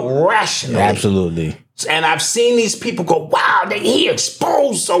 rationally. Absolutely. And I've seen these people go, wow, he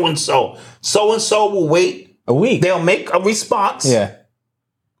exposed so-and-so. So-and-so will wait a week. They'll make a response. Yeah.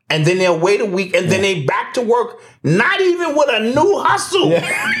 And then they'll wait a week, and then they back to work, not even with a new hustle.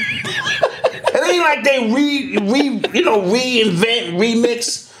 Yeah. It ain't like they reinvent,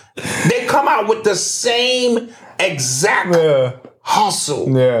 remix. They come out with the same exact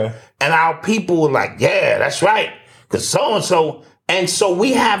hustle. Yeah. And our people are like, yeah, that's right. Because so-and-so. And so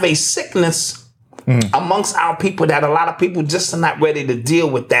we have a sickness amongst our people that a lot of people just are not ready to deal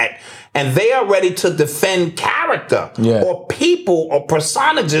with that. And they are ready to defend character or people or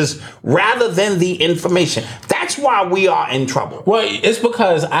personages rather than the information. That's why we are in trouble. Well, it's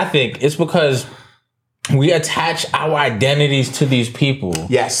because we attach our identities to these people.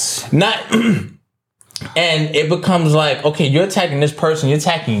 Yes. And it becomes like, okay, you're attacking this person, you're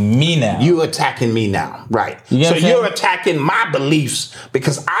attacking me now. You're attacking me now, right. So you're attacking my beliefs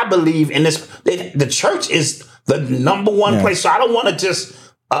because I believe in this. The church is the number one place. So I don't want to just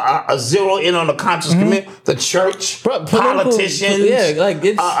zero in on the conscious community. The church, politicians.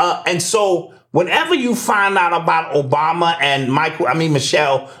 And so whenever you find out about Obama and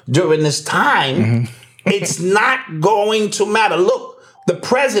Michelle during this time, it's not going to matter. Look, the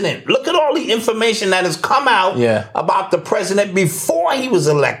president, look at all the information that has come out about the president before he was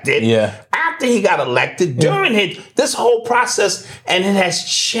elected, after he got elected, during this whole process, and it has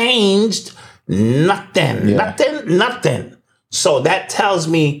changed nothing. So that tells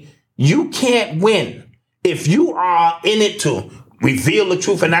me you can't win if you are in it to reveal the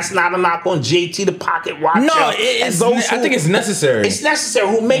truth, and that's not a knock on JT, the pocket watcher. No, I think it's necessary. It's necessary.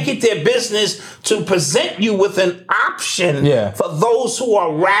 Who make it their business to present you with an option for those who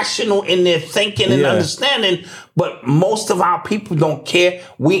are rational in their thinking and understanding. But most of our people don't care.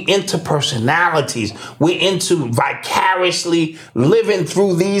 We into personalities. We into vicariously living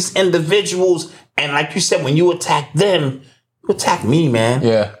through these individuals. And like you said, when you attack them, you attack me, man.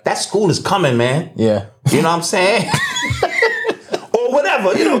 Yeah. That school is coming, man. Yeah. You know what I'm saying?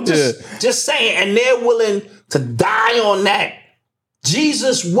 Whatever, just saying, and they're willing to die on that.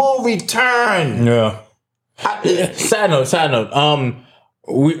 Jesus will return. Yeah. Side note.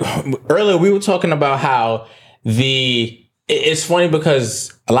 Earlier we were talking about how it's funny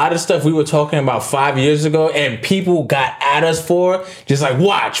because a lot of stuff we were talking about 5 years ago and people got at us for just like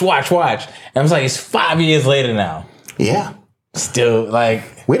watch. And I was like, it's 5 years later now. Yeah. Still like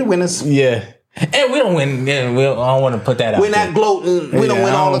we're the winners. Yeah. And we don't win. I don't want to put that out. We're not gloating. We don't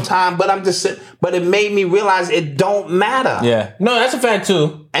win all the time. But but it made me realize it don't matter. Yeah. No, that's a fact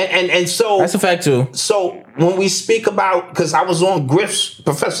too. And so that's a fact too. So when we speak about, because I was on Griff's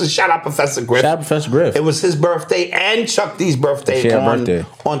shout out Professor Griff. Shout out Professor Griff. It was his birthday and Chuck D's birthday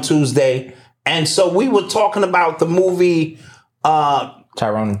on Tuesday. And so we were talking about the movie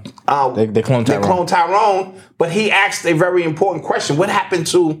Tyrone. They cloned Tyrone. They cloned Tyrone. But he asked a very important question. What happened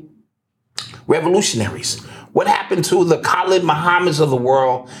to revolutionaries? What happened to the Khalid Muhammads of the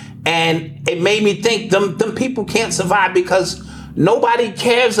world? And it made me think them people can't survive because nobody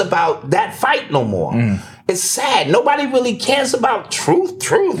cares about that fight no more. It's sad. Nobody really cares about truth.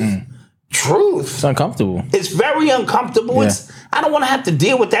 Truth. It's uncomfortable. It's very uncomfortable. I don't want to have to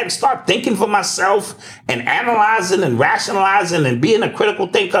deal with that and start thinking for myself and analyzing and rationalizing and being a critical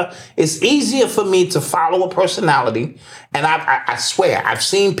thinker. It's easier for me to follow a personality. And I swear, I've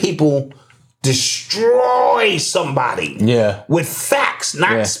seen people destroy somebody with facts,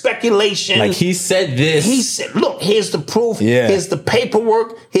 not speculation. Like he said this. He said, look, here's the proof. Here's the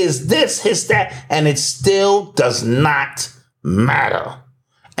paperwork. Here's this, here's that. And it still does not matter.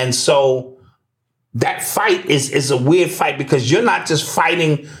 And so that fight is a weird fight because you're not just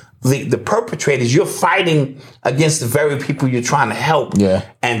fighting the perpetrators. You're fighting against the very people you're trying to help.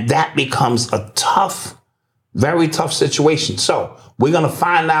 And that becomes a tough Very tough situation. So we're going to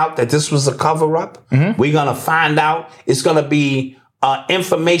find out that this was a cover-up. We're going to find out it's going to be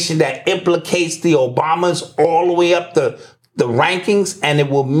information that implicates the Obamas all the way up the rankings, and it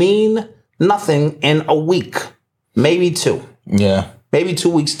will mean nothing in a week, maybe 2. Yeah. Maybe 2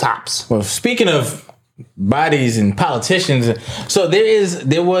 weeks tops. Well, speaking of bodies and politicians, so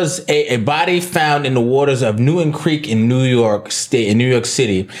there was a body found in the waters of Newton Creek in New York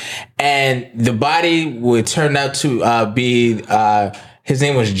City, and the body would turn out to be his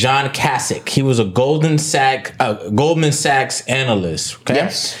name was John Kasich. He was a Goldman Sachs analyst. Okay.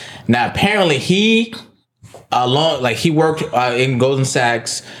 Yes. Now apparently he worked in Goldman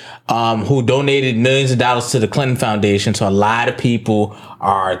Sachs. Who donated millions of dollars to the Clinton Foundation. So a lot of people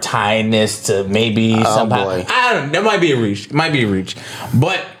are tying this to maybe somehow. Boy. I don't know. There might be a reach. It might be a reach.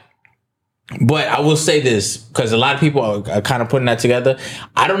 But I will say this, because a lot of people are kind of putting that together.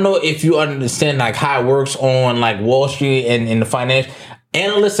 I don't know if you understand like how it works on like Wall Street and in the finance.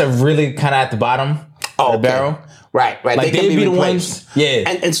 Analysts are really kind of at the bottom of the barrel. Right. Like they can be the replaced. ones. Yeah.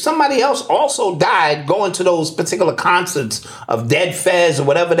 And somebody else also died going to those particular concerts of Dead Fez or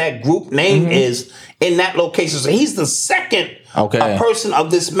whatever that group name is in that location. So he's the second person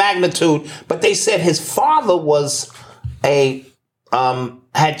of this magnitude. But they said his father was had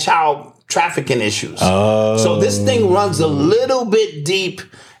child trafficking issues. So this thing runs a little bit deep,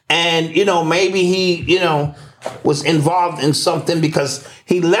 and maybe he was involved in something because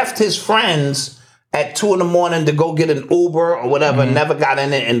he left his friends at 2 a.m. to go get an Uber or whatever, never got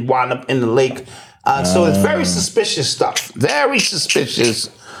in it and wound up in the lake. So it's very suspicious stuff. Very suspicious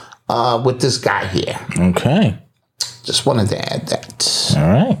with this guy here. Okay. Just wanted to add that. All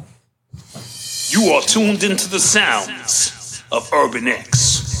right. You are tuned into the sounds of Urban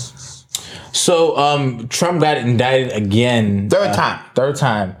X. So Trump got indicted again. Third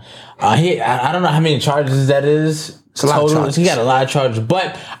time. I don't know how many charges that is. It's a lot of charges. He got a lot of charges.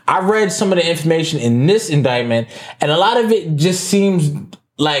 But I read some of the information in this indictment, and a lot of it just seems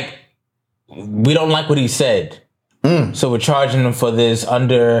like we don't like what he said. So we're charging him for this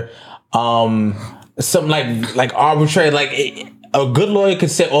under something like arbitrary. Like a good lawyer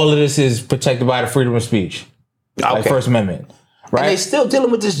could say all of this is protected by the freedom of speech, like First Amendment. Right. And they're still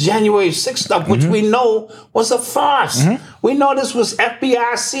dealing with this January 6th stuff, which we know was a farce. We know this was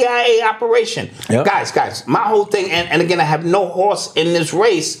FBI, CIA operation. Yep. Guys, my whole thing, and again, I have no horse in this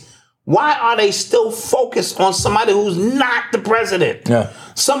race. Why are they still focused on somebody who's not the president? Yeah.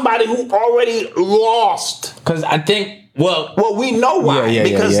 Somebody who already lost. Because I think, well, we know why.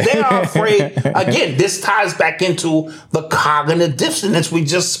 Because they are afraid. Again, this ties back into the cognitive dissonance we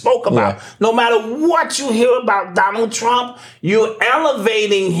just spoke about. Yeah. No matter what you hear about Donald Trump, you're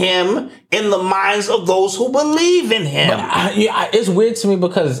elevating him in the minds of those who believe in him. It's weird to me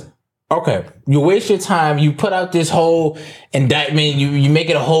because, okay, you waste your time, you put out this whole indictment, you make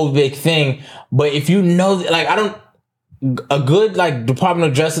it a whole big thing, but if you know, like, a good, like, Department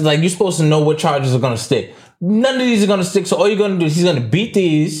of Justice, like, you're supposed to know what charges are going to stick. None of these are going to stick, so all you're going to do is he's going to beat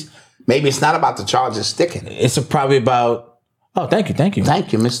these. Maybe it's not about the charges sticking. It's probably about, thank you. Thank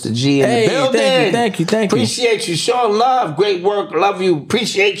you, Mr. G in the building. Thank you. Appreciate you. Showing love. Great work. Love you.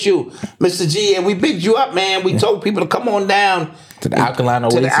 Appreciate you, Mr. G. And we bigged you up, man. We told people to come on down to the Alkaline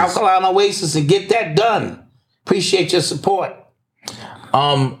Oasis. To the Alkaline Oasis and get that done. Appreciate your support.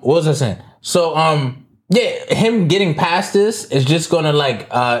 What was I saying? So, him getting past this is just gonna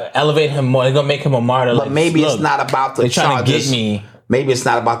elevate him more. It's gonna make him a martyr. But maybe it's not about the charges. Trying to get me. Maybe it's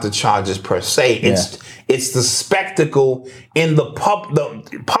not about the charges per se. It's the spectacle in the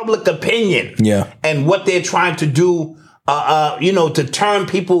public opinion. Yeah. And what they're trying to do, to turn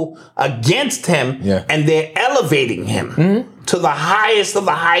people against him. Yeah. And they're elevating him to the highest of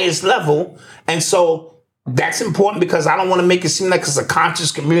the highest level. And so that's important because I don't want to make it seem like it's a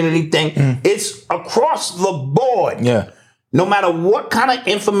conscious community thing. It's across the board. Yeah. No matter what kind of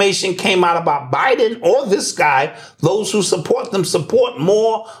information came out about Biden or this guy, those who support them support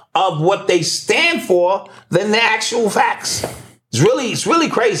more of what they stand for than the actual facts. It's really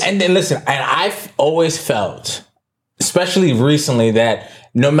crazy. And then listen, and I've always felt, especially recently, that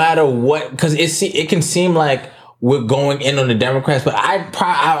no matter what, because it can seem like we're going in on the Democrats, but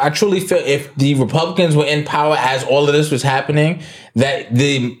I truly feel if the Republicans were in power as all of this was happening, that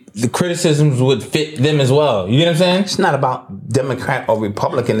the criticisms would fit them as well. You know what I'm saying? It's not about Democrat or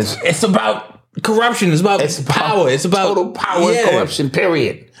Republican. It's about corruption. It's about power. It's about total power and corruption,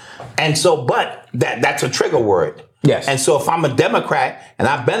 period. And so, but that's a trigger word. Yes. And so if I'm a Democrat and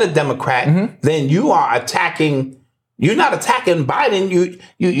I've been a Democrat, then you are attacking. You're not attacking Biden.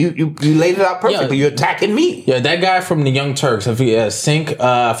 You laid it out perfectly. You're attacking me. Yeah, that guy from the Young Turks, I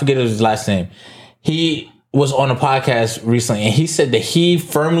forget his last name. He was on a podcast recently, and he said that he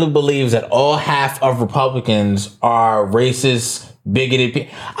firmly believes that all half of Republicans are racist, bigoted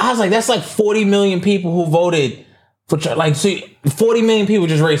people. I was like, that's like 40 million people who voted for Trump. Like, so 40 million people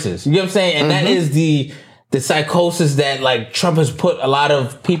just racist. You know what I'm saying? And that is the psychosis that like Trump has put a lot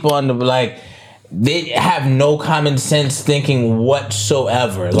of people under. Like, they have no common sense thinking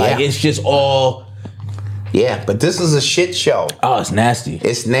whatsoever. Like, it's just all. Yeah, but this is a shit show. Oh, it's nasty.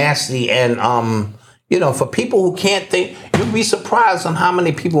 It's nasty, and you know, for people who can't think, you'd be surprised on how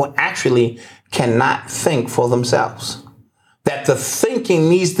many people actually cannot think for themselves. That the thinking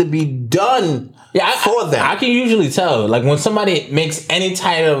needs to be done for them. I can usually tell, like when somebody makes any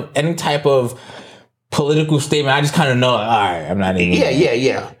type of political statement, I just kind of know. All right, I'm not even.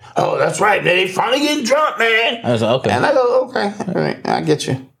 Yeah. Oh, that's right. They finally getting drunk, man. I was like, okay, and I go, okay, all right, I get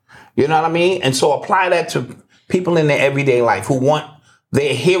you. You know what I mean? And so apply that to people in their everyday life who want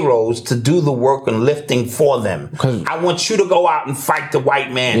their heroes to do the work and lifting for them. I want you to go out and fight the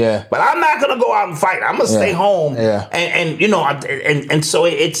white man, but I'm not going to go out and fight. I'm going to stay home. And you know, and so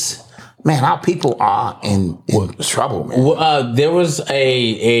it's, man, our people are in trouble, man. Well, there was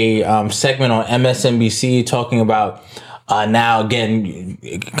a segment on MSNBC talking about now, again,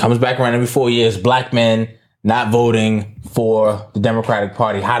 it comes back around every 4 years, black men not voting for the Democratic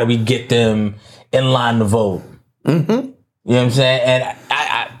Party. How do we get them in line to vote? You know what I'm saying? And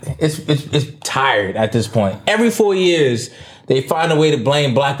it's tired at this point. Every 4 years, they find a way to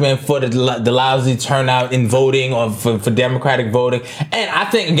blame black men for the lousy turnout in voting or for Democratic voting. And I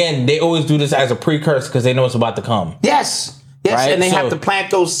think, again, they always do this as a precursor because they know it's about to come. Yes, right? And they have to plant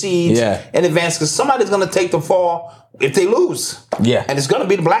those seeds in advance because somebody's going to take the fall if they lose. Yeah. And it's going to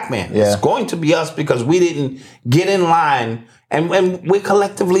be the black man. Yeah. It's going to be us because we didn't get in line. And we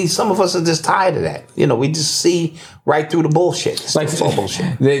collectively, some of us are just tired of that. You know, we just see right through the bullshit. It's like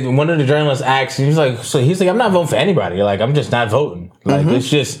bullshit. One of the journalists asked, he's like, I'm not voting for anybody. Like, I'm just not voting. Like, it's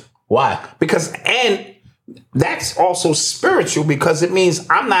just, why? Because, and that's also spiritual because it means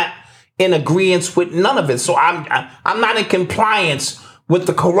I'm not in agreement with none of it. So I'm not in compliance with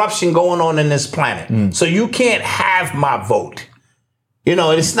the corruption going on in this planet. So you can't have my vote. You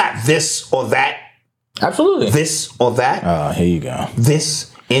know, it's not this or that. Absolutely. This or that. Oh, here you go.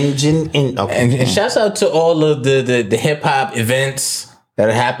 This engine. Okay. And shouts out to all of the hip hop events that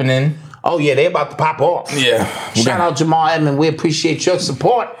are happening. Oh, yeah, they're about to pop off. Yeah. Shout out Jamal Edmond. We appreciate your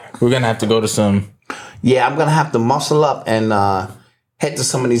support. We're going to have to go to some. Yeah, I'm going to have to muscle up and head to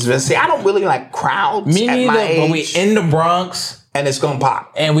some of these events. See, I don't really like crowds. Me neither, at my age. but we in the Bronx. And it's gonna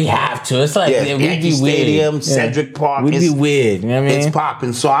pop. And we have to. It's like we'd be Stadium, weird. Cedric Park. We'd be weird. You know what I mean? It's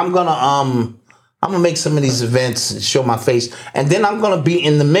popping. So I'm gonna make some of these events and show my face. And then I'm gonna be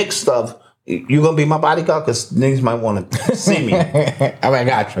in the mix of, you gonna be my bodyguard? Because niggas might want to see me. All right,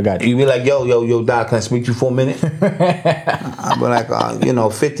 I got you. You be like, yo, Doc, can I speak to you for a minute? I'll be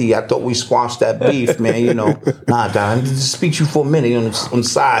like, 50, I thought we squashed that beef, man. You know, nah, Doc, I need to speak to you for a minute on the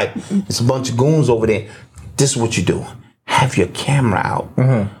side. It's a bunch of goons over there. This is what you do. Have your camera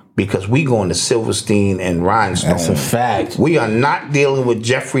out because we going to Silverstein and Rhinestone. That's a fact. We are not dealing with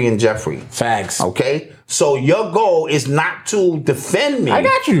Jeffrey and Jeffrey. Facts. Okay? So your goal is not to defend me. I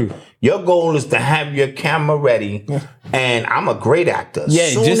got you. Your goal is to have your camera ready, and I'm a great actor. Yeah,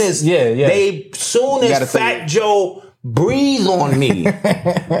 soon as Fat Joe breathe on me,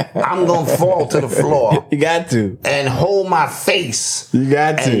 I'm gonna fall to the floor. You got to. And hold my face. You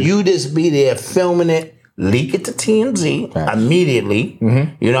got to. And you just be there filming it. Leak it to TMZ immediately.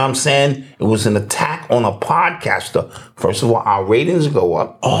 You know what I'm saying? It was an attack on a podcaster. First of all, our ratings go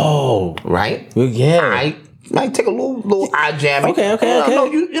up. Oh. Right? Yeah. I might take a little eye jamming. Okay.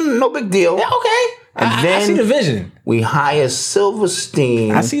 No big deal. Yeah, okay. And then I see the vision. We hire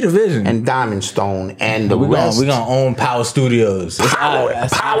Silverstein. I see the vision. And Diamond Stone and the rest. We're going to own Power Studios.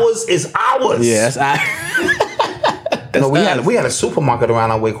 Powers is ours. Yeah, that's ours. We had a supermarket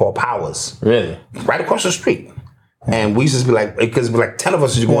around our way called Powers. Really? Right across the street. And we used to be like, because 10 of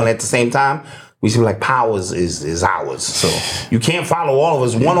us was going at the same time, we used to be like, Powers is ours. So you can't follow all of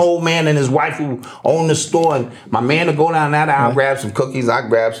us. One old man and his wife who own the store, and my man to go down that aisle, grab some cookies, I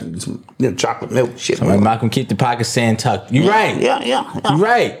grab some chocolate milk, shit. So Malcolm, keep the pockets sand tucked. You right. Yeah. You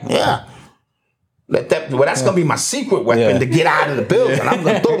right. Yeah. That's gonna be my secret weapon to get out of the building. I'm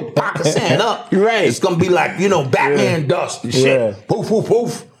gonna throw the pocket sand up. You're right. It's gonna be like, Batman dust and shit. Yeah. Poof, poof,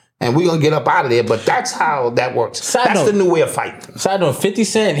 poof. And we're gonna get up out of there. But that's how that works. That's the new way of fighting. Side note, 50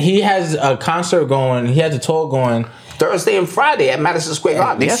 Cent, he has a concert going, he has a tour going Thursday and Friday at Madison Square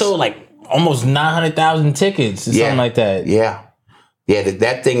Garden. They sold like almost 900,000 tickets or something like that. Yeah. Yeah,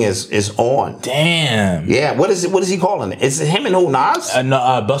 that thing is on. Damn. Yeah, what is it? What is he calling it? Is it him and who, Nas? No,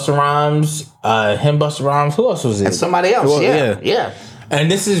 Busta Rhymes, him, Busta Rhymes. Who else was it? And somebody else. Yeah. And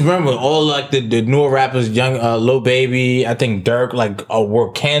this is, remember, all like the newer rappers, young Lil Baby, I think Dirk, like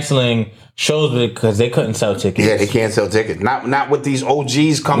were canceling shows because they couldn't sell tickets. Yeah, they can't sell tickets. Not with these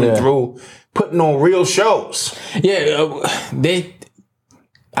OGs coming through, putting on real shows. Yeah,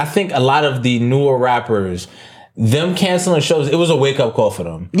 I think a lot of the newer rappers, them canceling shows, it was a wake up call for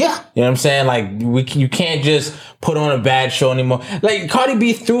them. Yeah. You know what I'm saying? Like, you can't just put on a bad show anymore. Like, Cardi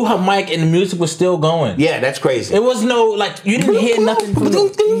B threw her mic and the music was still going. Yeah, that's crazy. It was no, like, you didn't hear nothing from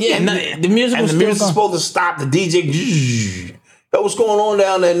the music was still going. Supposed to stop, the DJ. What's going on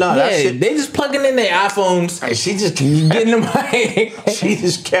down there? No, yeah, they just plugging in their iPhones. And she just getting the mic. She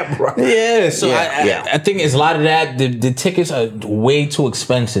just kept running. Yeah, so I think it's a lot of that. The tickets are way too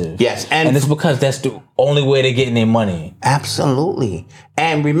expensive. Yes, and it's because that's the only way they're getting their money. Absolutely.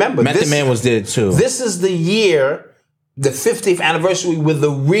 And remember, Method Man was there too. This is the year, the 50th anniversary with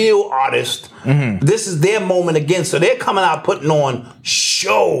the real artist. Mm-hmm. This is their moment again. So they're coming out putting on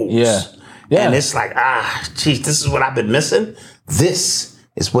shows. Yeah. And it's like, geez, this is what I've been missing. This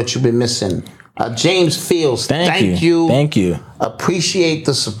is what you've been missing. James Fields, thank you. Thank you. Appreciate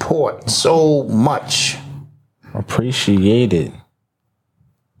the support so much. Appreciate it.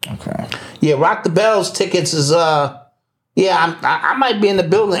 Okay. Yeah, Rock the Bells tickets is I might be in the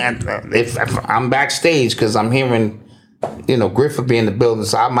building if I'm backstage because I'm hearing, Griff will be in the building,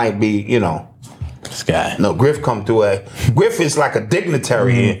 so I might be, This guy. No, Griff come through. Griff is like a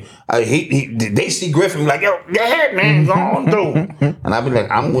dignitary. They see Griff and be like, yo, go ahead, man, go on through. And I'll be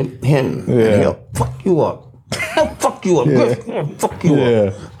like, I'm with him. Yeah. And he'll fuck you up. He'll fuck you up, Griff. He'll fuck you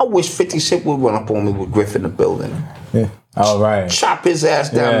up. I wish 50 Cent would run up on me with Griff in the building. Yeah. All right. Chop his ass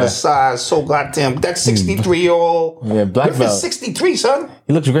down the side so goddamn. That 63-year-old. Yeah, black Griff belt. is 63, son.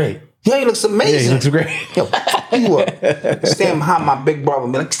 He looks great. Yeah, he looks amazing. Yeah, he looks great. Yo, fuck you up. Stand behind my big brother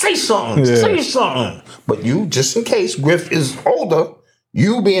and be like, say something, say something. But you, just in case Griff is older,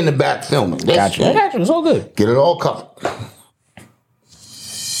 you be in the back filming. Gotcha. I got you. It's all good. Get it all covered.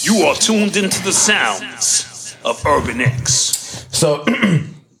 You are tuned into the sounds of Urban X. So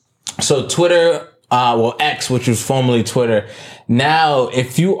Twitter, X, which was formerly Twitter, now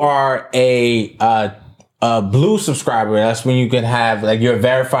if you are a blue subscriber, that's when you can have, like, you're a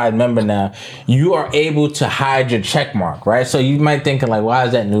verified member now, you are able to hide your check mark, right? So you might think, like, why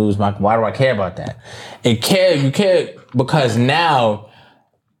is that news? Why do I care about that? You care because now,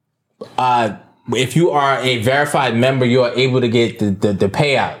 if you are a verified member, you are able to get the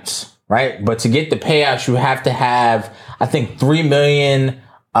payouts, right? But to get the payouts, you have to have, I think, 3 million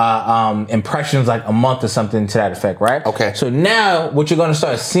impressions like a month or something to that effect, right? Okay. So now what you're going to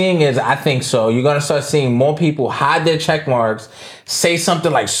start seeing is, I think so, you're going to start seeing more people hide their check marks, say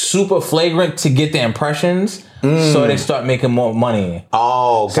something like super flagrant to get the impressions, so they start making more money.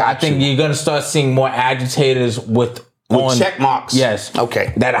 Oh, so I think you're going to start seeing more agitators with check marks. Yes.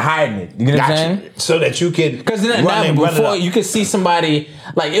 Okay. That are hiding it. You know what I'm saying? So that you could, because before you could see somebody,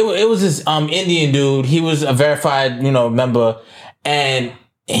 like it was this Indian dude. He was a verified, member, and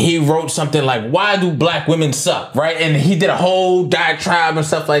he wrote something like, why do black women suck, right? And he did a whole diatribe and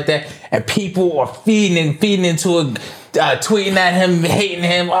stuff like that. And people are feeding into it, tweeting at him, hating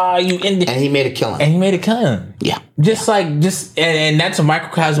him. Oh, you Indian. And he made a killing. Yeah. And that's a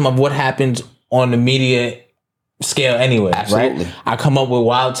microcosm of what happens on the media scale anyway, absolutely. Right? I come up with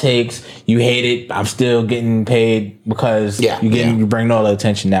wild takes. You hate it. I'm still getting paid because you bring all the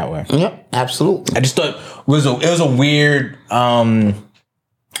attention that way. Yep, absolutely. I just thought it was a weird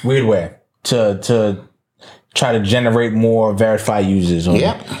way to try to generate more verified users on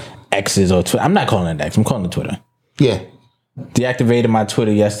X's or Twitter. I'm not calling it X. I'm calling it Twitter. Yeah. Deactivated my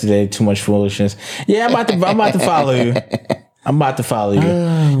Twitter yesterday. Too much foolishness. Yeah, I'm about to follow you. I'm about to follow you.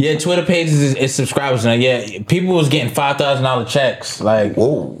 Yeah, Twitter pages is subscribers now. Yeah, people was getting $5,000 checks. Like,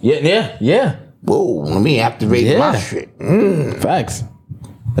 whoa. Yeah. Whoa, let me activate my shit. Facts.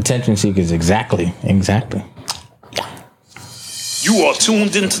 Attention seekers, exactly. You are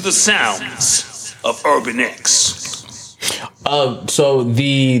tuned into the sounds of Urban X. So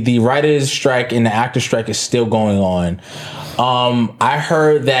the writers' strike and the actors' strike is still going on. I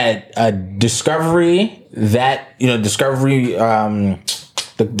heard that Discovery,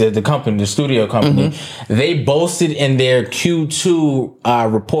 the the company, the studio company, they boasted in their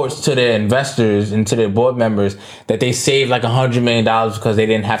Q2 reports to their investors and to their board members that they saved like $100 million because they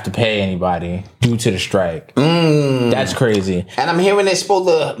didn't have to pay anybody due to the strike. That's crazy. And I'm hearing they're supposed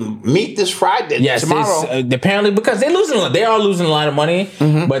to meet this Friday. Yes, tomorrow. Apparently because they are losing a lot of money,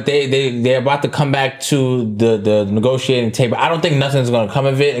 but they're about to come back to the negotiating table. I don't think nothing's going to come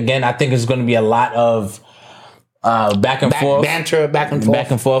of it. Again, I think it's going to be a lot of back and forth, banter, back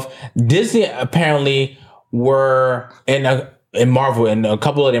and forth. Disney apparently were in Marvel, in a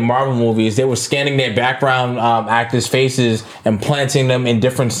couple of their Marvel movies, they were scanning their background actors' faces and planting them in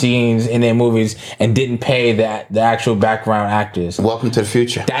different scenes in their movies and didn't pay the actual background actors. Welcome to the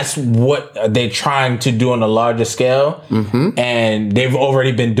future. That's what they're trying to do on a larger scale, and they've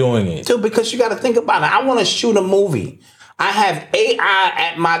already been doing it. Dude, because you got to think about it. I want to shoot a movie. I have AI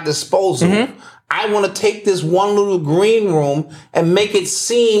at my disposal. I want to take this one little green room and make it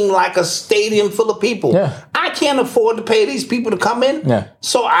seem like a stadium full of people. Yeah. I can't afford to pay these people to come in. Yeah.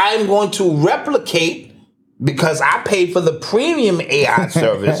 So I'm going to replicate, because I paid for the premium AI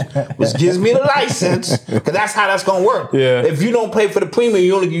service, which gives me the license, because that's how that's going to work. Yeah. If you don't pay for the premium,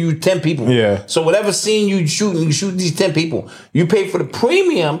 you only give you 10 people. Yeah. So whatever scene you shoot these 10 people. You pay for the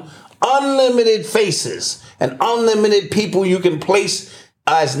premium, unlimited faces and unlimited people you can place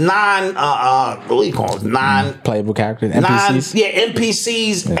as what do you call it? Playable characters, NPCs.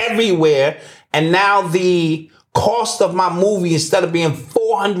 NPCs everywhere. And now the cost of my movie, instead of being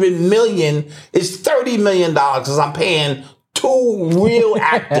 $400 million, is $30 million because I'm paying 2 real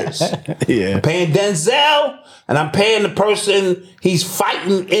actors. I'm paying Denzel, and I'm paying the person he's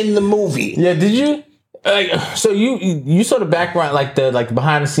fighting in the movie. Yeah, did you? So you saw the background, like the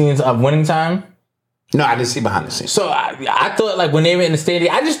behind the scenes of Winning Time? No, I didn't see behind the scenes. So I thought, like, when they were in the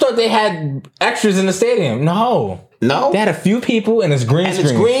stadium, I just thought they had extras in the stadium. No. They had a few people and it's green screen. And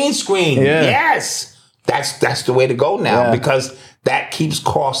it's green screen. Yeah. Yes. That's the way to go now, because that keeps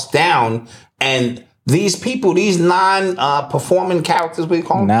costs down. And these people, these non-performing characters, what do you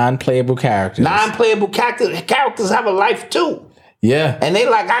call them? Non-playable characters. Non-playable characters have a life too. Yeah. And they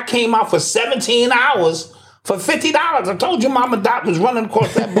like, I came out for 17 hours for $50. I told you Mama Doc was running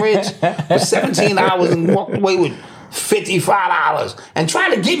across that bridge for 17 hours and walked away with $55 and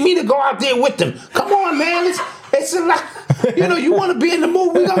trying to get me to go out there with them. Come on, man. It's a lot. You know, you want to be in the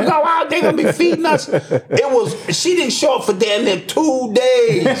movie, we're going to go out, they're going to be feeding us. She didn't show up for damn near 2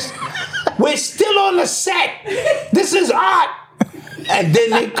 days. We're still on the set. This is art. And then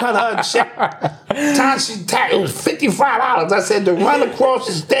they cut her a check. It was $55. I said, to run across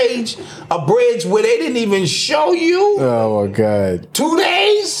the stage, a bridge where they didn't even show you. Oh, my God. 2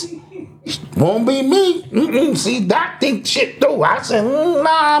 days? Won't be me. See, Doc think shit through. I said,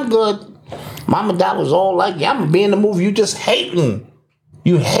 nah, I'm good. Mama Doc was all like, yeah, I'm going to be in the movie. You just hating.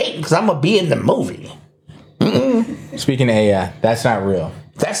 You hating because I'm going to be in the movie. Speaking of AI, that's not real.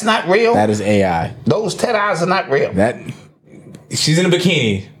 That's not real? That is AI. Those 10 eyes are not real. She's in a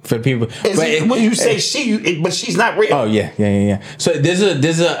bikini for people. When you say but she's not real. Oh yeah. So there's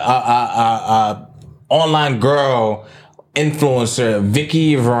a online girl influencer,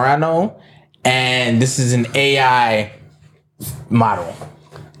 Vicky Verano, and this is an AI model.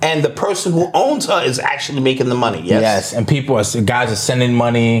 And the person who owns her is actually making the money. Yes, and guys are sending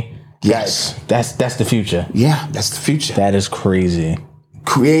money. Yes, that's the future. Yeah, that's the future. That is crazy.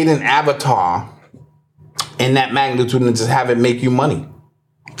 Create an avatar in that magnitude and just have it make you money.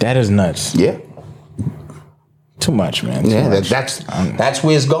 That is nuts. Yeah. Too much, man. That's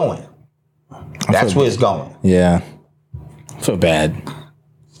where it's going. That's where it's going. Yeah. I feel bad.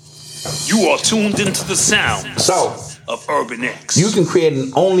 You are tuned into the sounds of Urban X. You can create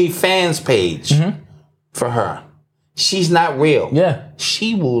an OnlyFans page for her. She's not real. Yeah.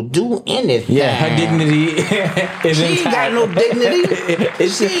 She will do anything. Yeah, her dignity is intact. She ain't got no dignity.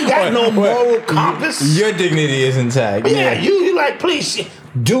 She ain't got no moral compass. Your dignity is intact. Yeah, you like, please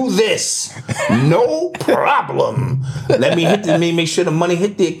do this. No problem. Let me make sure the money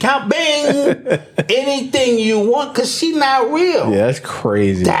hit the account. Bing. Anything you want, because she's not real. Yeah, that's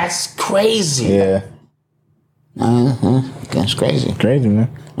crazy. That's crazy. Yeah. That's crazy. Crazy, man.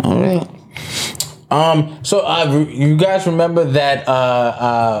 All right. So you guys remember that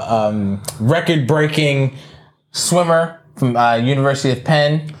record-breaking swimmer from University of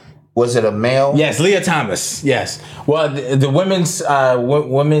Penn? Was it a male? Yes, Leah Thomas. Yes. Well, the women's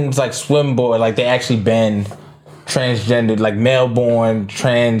like swim board, like they actually banned transgendered, like male-born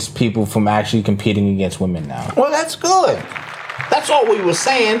trans people from actually competing against women now. Well, that's good. That's all we were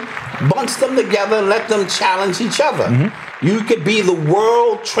saying. Bunch them together and let them challenge each other. You could be the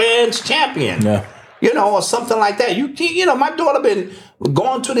world trans champion. Yeah. You know, or something like that. You know, my daughter been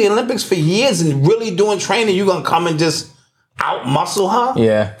going to the Olympics for years and really doing training, you're gonna come and just out muscle her?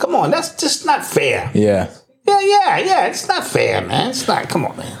 Yeah. Come on, that's just not fair. Yeah. Yeah. It's not fair, man. It's not. Come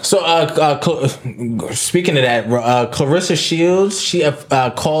on, man. So, speaking of that, Clarissa Shields, she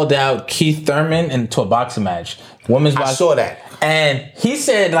called out Keith Thurman into a boxing match. Women's boxing. I saw that. And he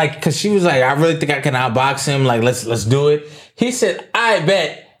said, like, because she was like, I really think I can outbox him. Like, let's do it. He said, I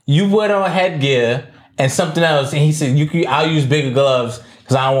bet you put on headgear and something else. And he said, I'll use bigger gloves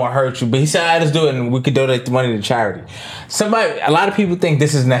because I don't want to hurt you. But he said, all right, let's do it, and we could donate the money to charity. A lot of people think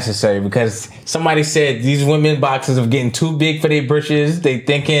this is necessary because somebody said these women boxers are getting too big for their britches. They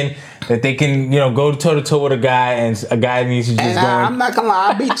thinking that they can, go toe to toe with a guy, and a guy needs to just go. I'm not gonna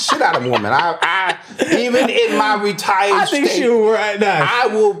lie, I beat the shit out of a woman. I even in my retired I think state, she will right now. I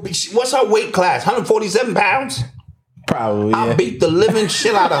will be. What's her weight class? 147 pounds. Probably. I'll beat the living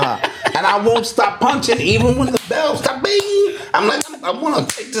shit out of her, and I won't stop punching even when the bell stop bing. I'm like, I want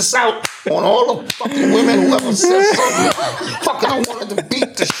to take this out on all the fucking women who ever said something. Fucking, I wanted to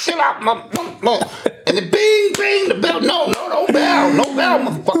beat the shit out my and the bing, the bell. No bell,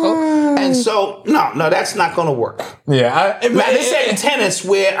 motherfucker. And so, no, that's not gonna work. Yeah. Now they said in tennis,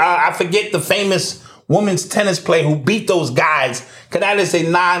 where I forget the famous women's tennis player who beat those guys, because that is a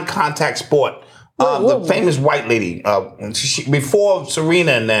non-contact sport. The famous white lady, before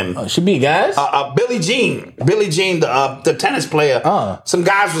Serena and them. She beat guys? Billie Jean, the tennis player. Some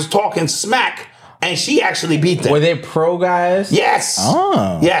guys was talking smack, and she actually beat them. Were they pro guys? Yes.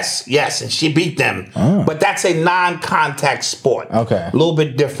 Oh. Yes, and she beat them. Oh. But that's a non-contact sport. Okay. A little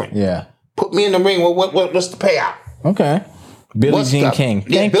bit different. Yeah. Put me in the ring. What's the payout? Okay. Billie Jean King.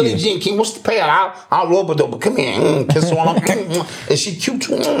 Yeah, Thank Billie you. Jean King. What's the payout? I'll rope it over. Come here. Kiss on her. Is she cute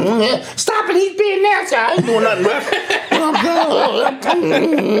too? Stop it. He's being nasty. I ain't doing nothing, bro.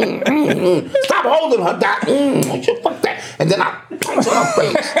 Stop holding her, Doc. Fuck that. And then I punch her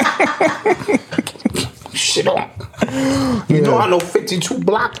face. Shit on. You know I know 52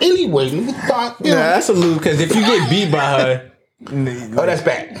 block anyway. Yeah, that's a lose, because if you get beat by her. Oh, that's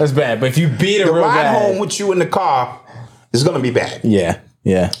bad. That's bad. But if you beat her real bad. The ride home with you in the car is going to be bad. Yeah.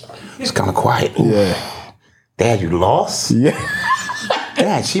 It's kind of quiet. Ooh. Yeah. Dad, you lost? Yeah.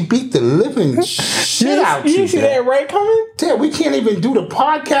 Dad, she beat the living shit out you. You see that right coming? Dad, we can't even do the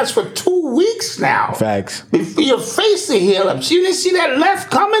podcast for 2 weeks now. Facts. Before your face to heal up. You didn't see that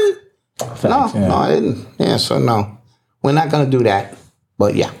left coming? Facts, No, I didn't. Yeah, so no. We're not going to do that.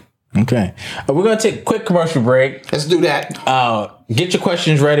 But yeah. Okay. We're going to take a quick commercial break. Let's do that. Get your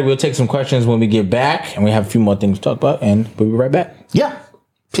questions ready. We'll take some questions when we get back. And we have a few more things to talk about. And we'll be right back. Yeah.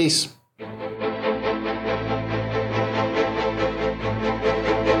 Peace.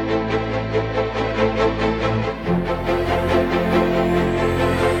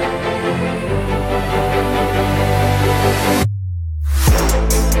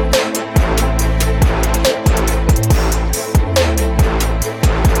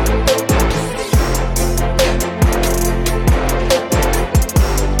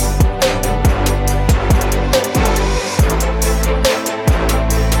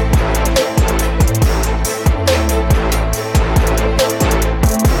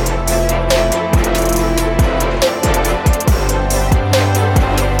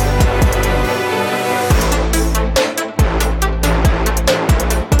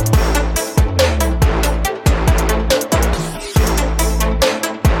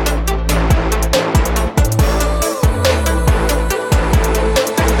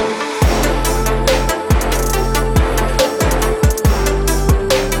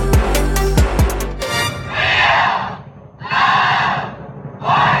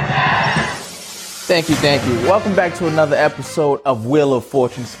 Thank you. Welcome back to another episode of Wheel of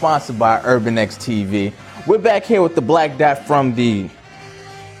Fortune, sponsored by Urban X TV. We're back here with the Black Dot from the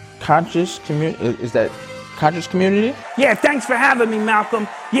conscious community. Is that conscious community? Yeah, thanks for having me, Malcolm.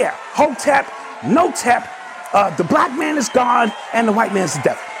 Yeah, Hotep, no tep, the black man is God and the white man's the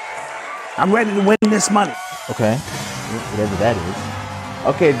devil. I'm ready to win this money. Okay, whatever that is.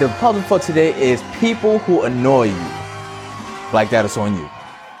 Okay, the puzzle for today is people who annoy you. Black Dot, it's on you.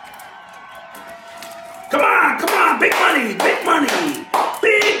 Come on, big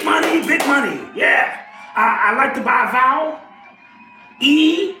money. Yeah, I like to buy vowel,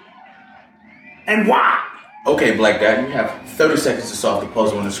 E, and Y. Okay, Black Dot, you have 30 seconds to solve the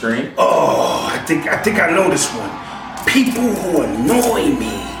puzzle on the screen. Oh, I think I know this one. People who annoy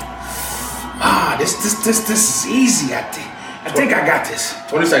me. This is easy. I think I got this.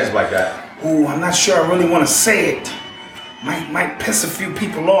 20 seconds, Black Dot. Ooh, I'm not sure I really want to say it. Might piss a few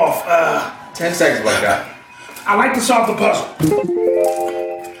people off. 10 seconds, Black Dot. I like to solve the puzzle.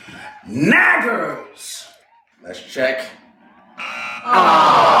 Naggers. Let's check.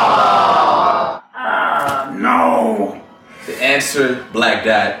 No. The answer, Black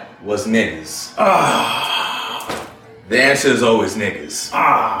Dot, was niggas. The answer is always niggas.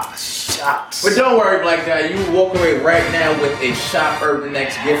 Shucks. But don't worry, Black Dot. You will walk away right now with a Shop Urban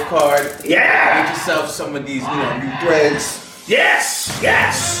X gift card. Yeah. Get yourself some of these, new threads. Yes.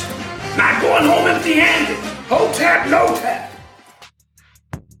 Not going home empty-handed. Ho tap, no tap.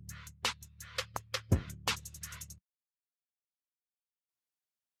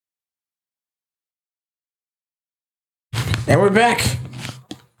 And we're back.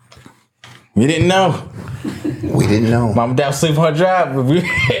 We didn't know. We didn't know. Mom and Dad was sleeping on her job, but we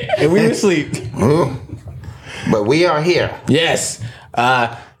were asleep. But we are here. Yes.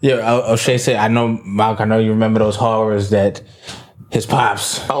 O'Shea said, I know, Malk, I know you remember those horrors that his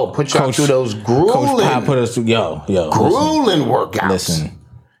pops. Oh, put y'all through those grueling. Coach Pop put us through. Grueling workouts. Listen.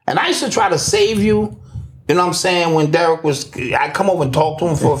 And I used to try to save you. You know what I'm saying? When Derek I'd come over and talk to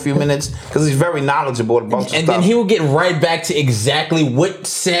him for a few minutes because he's very knowledgeable about stuff. And then he would get right back to exactly what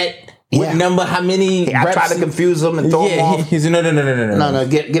set, what number, how many I reps. tried to confuse him and throw him off. He's no. No,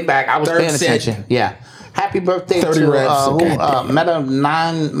 get back. I was Third paying set. attention. Yeah. Happy birthday 30 to reps. Meadow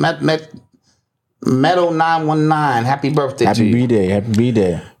 919. Happy birthday to you. Happy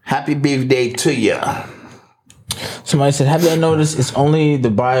B-Day. Happy birthday to you. Somebody said, have you noticed it's only the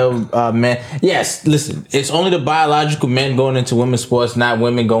men? Yes, listen, it's only the biological men going into women's sports, not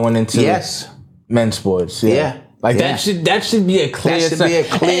women going into men's sports. Yeah. That should be a clear sign. That should be a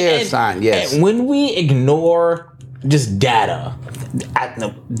clear sign, yes. And when we ignore just data.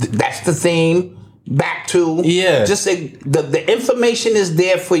 That's the theme. Back to just say the information is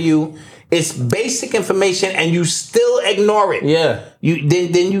there for you. It's basic information, and you still ignore it. Yeah,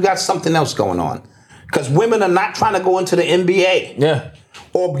 then you got something else going on, because women are not trying to go into the NBA. Yeah,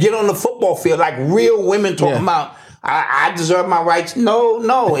 or get on the football field like real women talking about. I deserve my rights.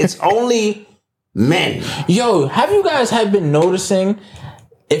 No, it's only men. Yo, have you guys been noticing?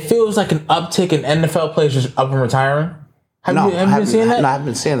 It feels like an uptick in NFL players just up and retiring. Have you been seeing that? No, I haven't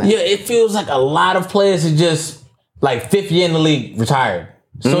been seeing that. Yeah, it feels like a lot of players are just like 5th year in the league retired.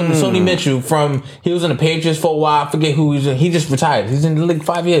 Sonny Mitchell he was in the Patriots for a while. I forget who he just retired. He's in the league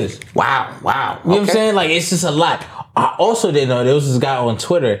 5 years. Wow. You know what I'm saying? Like, it's just a lot. I also didn't know there was this guy on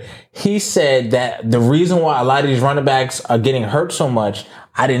Twitter. He said that the reason why a lot of these running backs are getting hurt so much,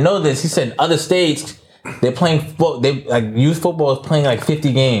 I didn't know this. He said in other states, they're playing football. Youth football is playing like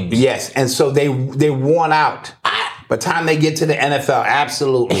 50 games. Yes, and so they're worn out. By the time they get to the NFL,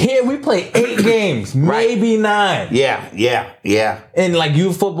 absolutely. Here we play 8 games, maybe 9. Yeah. And like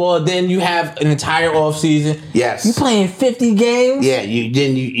youth football, then you have an entire off season. Yes. You playing 50 games? Yeah,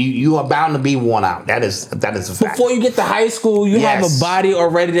 you are bound to be worn out. That is a fact. Before you get to high school, you have a body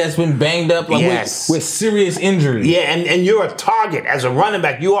already that's been banged up with serious injuries. Yeah, and you're a target. As a running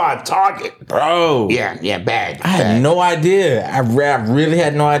back, you are a target. Bro. Yeah, bad. I had no idea. I really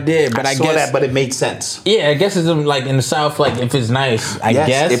had no idea. But I saw guess that, but it made sense. Yeah, I guess it's like in the South, like if it's nice, I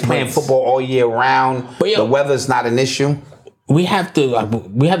guess. They're playing football all year round. But the weather's not an issue. We have to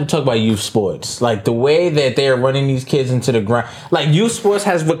talk about youth sports. Like the way that they are running these kids into the ground. Like youth sports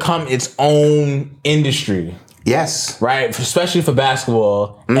has become its own industry. Yes. Right? Especially for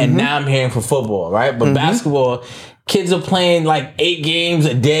basketball. And now I'm hearing for football, right? But basketball, kids are playing like 8 games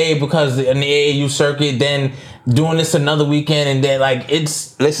a day because in the AAU circuit, then doing this another weekend, and then like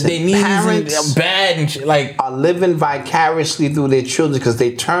they need parents bad and shit, like are living vicariously through their children because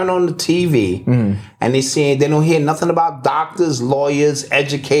they turn on the TV and they don't hear nothing about doctors, lawyers,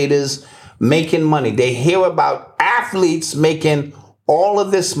 educators making money. They hear about athletes making all of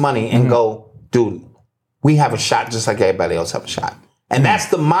this money and go, dude, we have a shot just like everybody else have a shot. And that's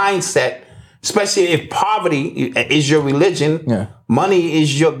the mindset. Especially if poverty is your religion, money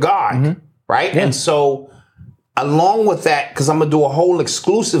is your God, right? Yeah. And so, along with that, because I'm going to do a whole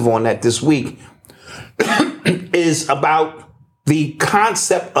exclusive on that this week, is about the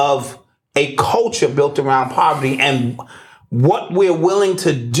concept of a culture built around poverty and what we're willing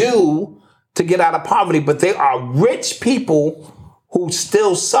to do to get out of poverty. But there are rich people who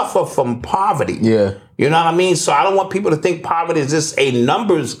still suffer from poverty. Yeah. You know what I mean? So I don't want people to think poverty is just a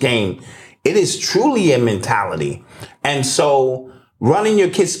numbers game. It is truly a mentality. And so running your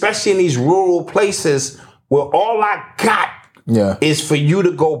kids, especially in these rural places where all I got is for you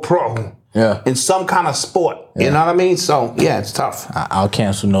to go pro in some kind of sport. You know what I mean? So, it's tough. I'll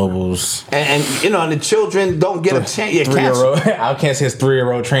cancel Nobles. And the children don't get a chance. I'll cancel his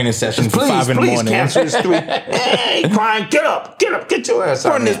 3-year-old training session for 5 in the morning. Please cancel his 3. Hey, crying, get up, get your ass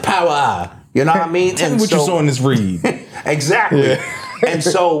up. Run this power eye. You know what I mean? Tell me what you saw in this read. Exactly. Yeah. And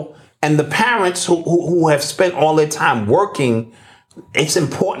so... And the parents who have spent all their time working it's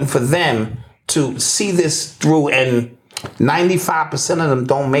important for them to see this through, and 95% of them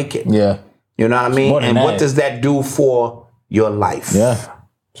don't make it. Yeah. You know what I mean? And what does that do for your life? Yeah.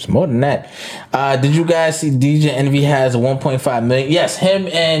 It's more than that. Did you guys see DJ Envy has 1.5 million? Yes, him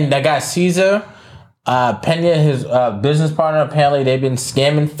and that guy Caesar Pena, his business partner, apparently they've been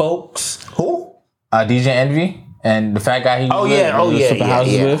scamming folks. Who? DJ Envy and the fat guy he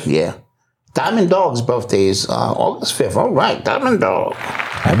was with. Diamond Dog's birthday is August 5th. All right, Diamond Dog.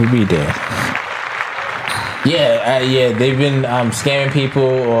 Happy birthday. Yeah, they've been scamming people,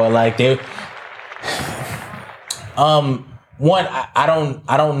 or like they. One, I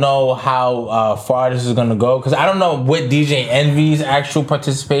don't know how far this is gonna go, because I don't know what DJ Envy's actual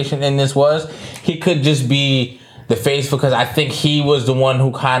participation in this was. He could just be the face, because I think he was the one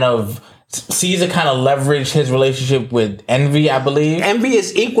who Caesar kind of leveraged his relationship with Envy, I believe. Envy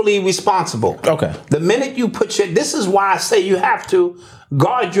is equally responsible. Okay. The minute you put this is why I say you have to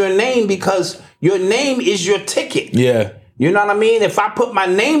guard your name, because your name is your ticket. Yeah. You know what I mean? If I put my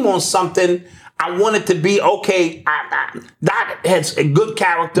name on something, I want it to be, okay, that has a good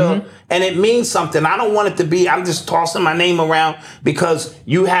character and it means something. I don't want it to be, I'm just tossing my name around because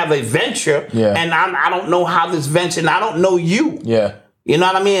you have a venture and I don't know how this venture, and I don't know you. Yeah. You know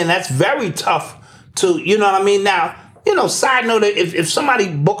what I mean? And that's very tough to, you know what I mean? Now, side note, if somebody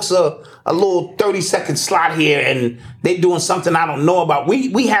books a little 30-second slot here and they doing something I don't know about,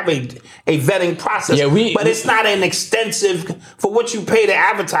 we have a vetting process. Yeah, but it's not an extensive, for what you pay to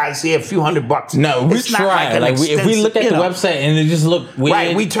advertise here, a few $100. No, we try. If we look at the website and it just look weird.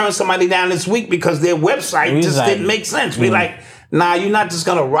 Right, we turned somebody down this week because their website just didn't make sense. We nah, you're not just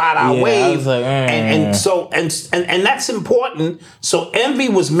gonna ride our wave. And that's important. So Envy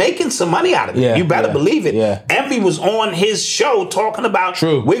was making some money out of it. You better believe it. Yeah. Envy was on his show talking about,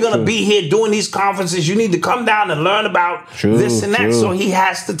 we're gonna be here doing these conferences. You need to come down and learn about this and that. So he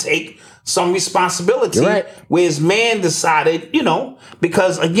has to take some responsibility. Where his man decided,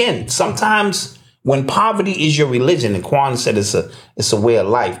 because again, sometimes when poverty is your religion, and Quan said it's a way of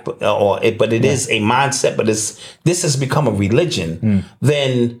life, but it is a mindset, but this has become a religion,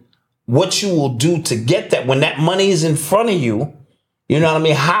 then what you will do to get that, when that money is in front of you, you know what I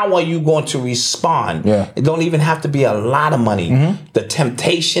mean? How are you going to respond? It don't even have to be a lot of money. The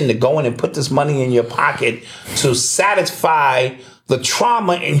temptation to go in and put this money in your pocket to satisfy the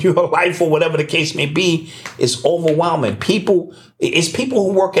trauma in your life, or whatever the case may be, is overwhelming. It's people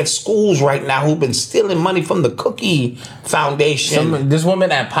who work at schools right now who've been stealing money from the Cookie Foundation. This woman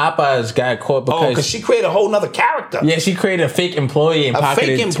at Popeyes got caught because she created a whole nother character. Yeah, she created a fake employee and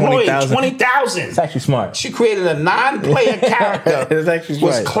pocketed $20,000. It's actually smart. She created a non-player character. It's actually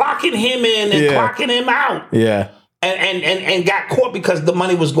smart. Was clocking him in and clocking him out. Yeah. And got caught because the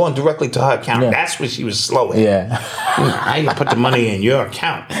money was going directly to her account. That's what she was slow at. Yeah. I ain't gonna put the money in your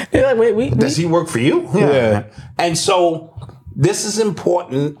account. Like, wait, does he work for you? Yeah. And so this is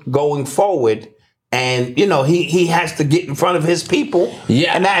important going forward. And, he has to get in front of his people.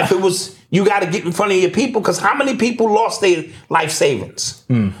 Yeah. And now if it was, you got to get in front of your people, because how many people lost their life savings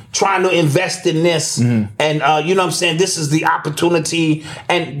trying to invest in this? And, you know what I'm saying? This is the opportunity.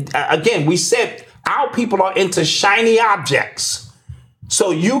 And again, we said, our people are into shiny objects.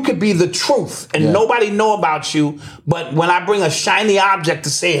 So you could be the truth and nobody know about you. But when I bring a shiny object to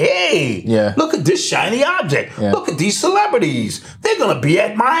say, hey, look at this shiny object. Look at these celebrities. They're going to be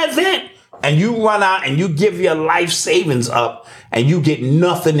at my event. And you run out and you give your life savings up and you get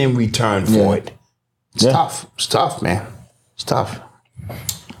nothing in return for it. It's tough. It's tough, man. It's tough.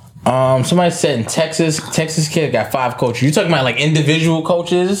 Somebody said in Texas kid got 5 coaches. You talking about like individual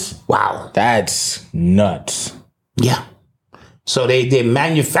coaches? Wow. That's nuts. Yeah. So they're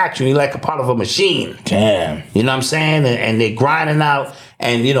manufacturing like a part of a machine. Damn. You know what I'm saying? And they're grinding out,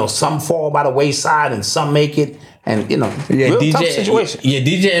 and some fall by the wayside and some make it. And real tough situation. Yeah,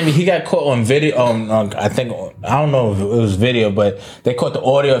 DJ Envy, he got caught on video. I think, I don't know if it was video, but they caught the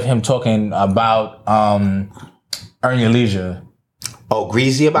audio of him talking about Earn Your Leisure. Oh,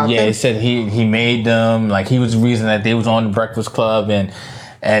 greasy about that? Yeah, he said he made them, like he was the reason that they was on the Breakfast Club,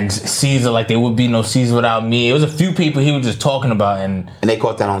 and Caesar, like there would be no Caesar without me. It was a few people he was just talking about, and they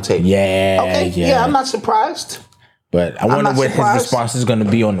caught that on tape. Yeah. Okay. Yeah, I'm not surprised. But I wonder what his response is going to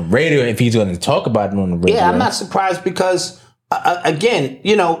be on the radio, if he's going to talk about it on the radio. Yeah, I'm not surprised because, again,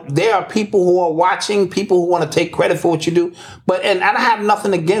 there are people who are watching, people who want to take credit for what you do. And I have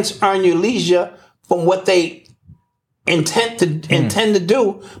nothing against Earn Your Leisure from what they intend to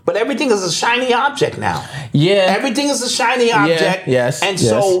do, but everything is a shiny object now. Yeah. Everything is a shiny object. Yes. And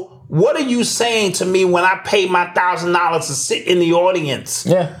so what are you saying to me when I pay my $1,000 to sit in the audience?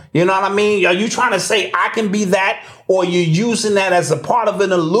 Yeah. You know what I mean? Are you trying to say I can be that, or you're using that as a part of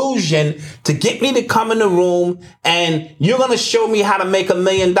an illusion to get me to come in the room and you're going to show me how to make $1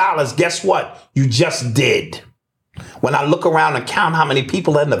 million? Guess what? You just did. When I look around and count how many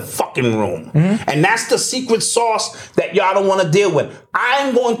people are in the fucking room. And that's the secret sauce that y'all don't want to deal with.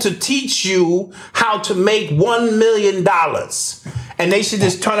 I'm going to teach you how to make $1 million. And they should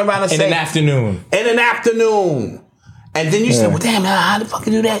just turn around and say... In an afternoon. In an afternoon. And then you say, well, damn, how the fuck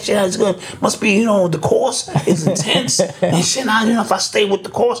you do that shit? It's good. Must be, the course is intense. And shit, if I stay with the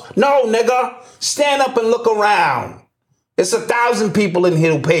course. No, nigga. Stand up and look around. It's 1,000 people in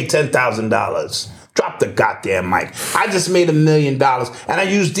here who paid $10,000. Drop the goddamn mic. I just made $1 million. And I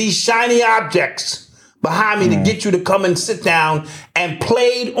used these shiny objects behind me to get you to come and sit down and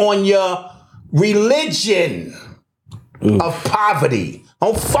played on your religion of poverty.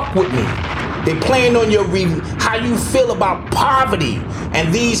 Don't fuck with me. They playing on your how you feel about poverty.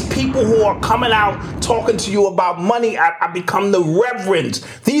 And these people who are coming out talking to you about money, I become the reverends.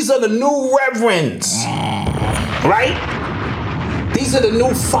 These are the new reverends. Right? These are the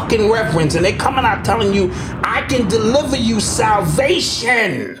new fucking reverends. And they coming out telling you, I can deliver you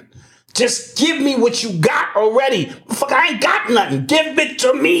salvation. Just give me what you got already. Fuck, I ain't got nothing. Give it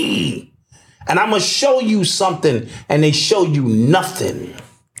to me. And I'm going to show you something. And they show you nothing.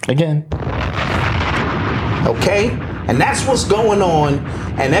 Again. Okay? And that's what's going on.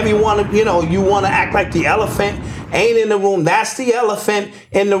 And everyone, you want to act like the elephant ain't in the room. That's the elephant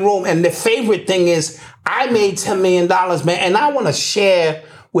in the room. And the favorite thing is, I made $10 million, man, and I want to share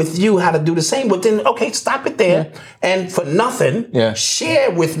with you how to do the same. But then, okay, stop it there. And for nothing,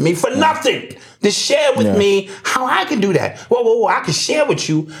 share with me for nothing. Just share with me how I can do that. Well, I can share with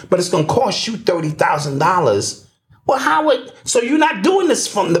you, but it's going to cost you $30,000. Well, so you're not doing this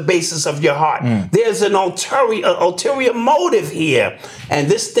from the basis of your heart. There's an ulterior motive here. And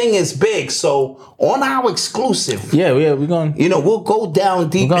this thing is big. So on our exclusive. We're going we'll go down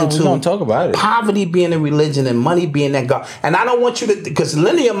deep into we're gonna talk about it. Poverty being a religion and money being that God. And I don't want you to, because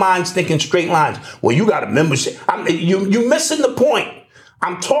linear minds thinking straight lines. Well, you got a membership. You're missing the point.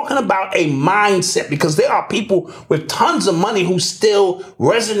 I'm talking about a mindset, because there are people with tons of money who still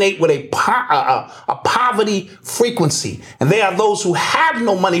resonate with a poverty frequency. And there are those who have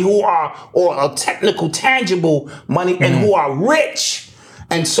no money or a technical, tangible money, and who are rich.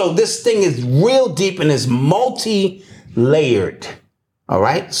 And so this thing is real deep and is multi-layered. All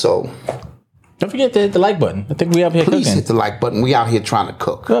right? So don't forget to hit the like button. I think we up here please cooking. Hit the like button. We out here trying to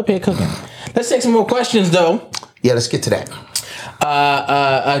cook. We're up here cooking. Let's take some more questions, though. Yeah, let's get to that.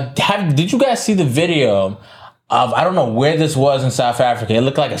 Did you guys see the video of, I don't know where this was in South Africa. It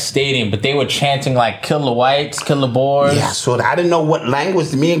looked like a stadium, but they were chanting like "kill the whites, kill the Boers." Yeah, so I didn't know what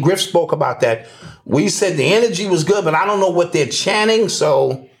language. Me and Griff spoke about that. We said the energy was good, but I don't know what they're chanting.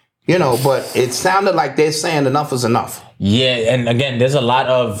 So, but it sounded like they're saying enough is enough. Yeah, and again, there's a lot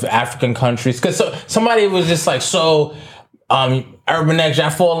of African countries. Because somebody was just like, Urban X, y'all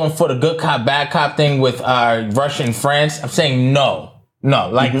falling for the good cop, bad cop thing with Russia and France. I'm saying no.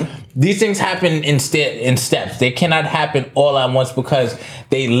 These things happen in steps. They cannot happen all at once, because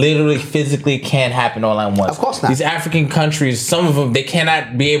they literally physically can't happen all at once. Of course not. These African countries, some of them, they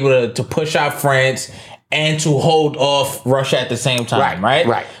cannot be able to push out France and to hold off Russia at the same time,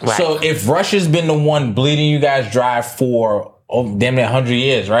 right? So if Russia's been the one bleeding you guys dry for damn near 100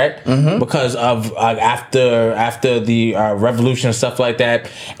 years, right? Because of after the revolution and stuff like that,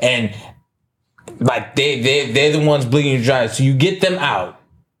 and like they're the ones bleeding you dry. So you get them out,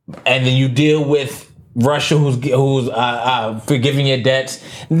 and then you deal with Russia, who's forgiving your debts.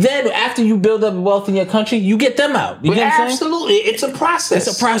 Then after you build up wealth in your country, you get them out. You get what I'm saying? Absolutely, it's a process.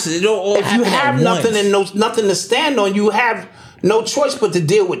 It's a process. It don't all if you have nothing and nothing to stand on, you have no choice but to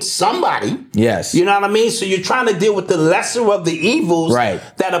deal with somebody. Yes. You know what I mean? So you're trying to deal with the lesser of the evils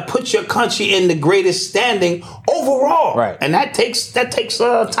that'll put your country in the greatest standing overall. Right. And that takes time. You get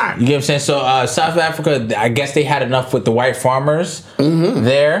what I'm saying? So South Africa, I guess they had enough with the white farmers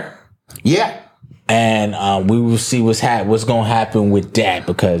there. Yeah. And we will see what's going to happen with that,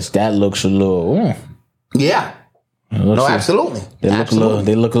 because that looks a little... Yeah. No, absolutely. They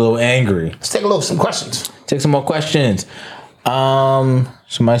look a little angry. Let's take some questions. Take some more questions.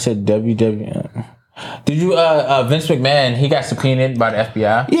 Somebody said WW. Did you Vince McMahon? He got subpoenaed by the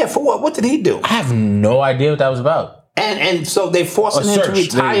FBI. Yeah, for what? What did he do? I have no idea what that was about. And so they forcing him to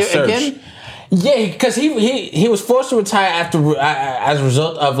retire again. Yeah, because he was forced to retire after as a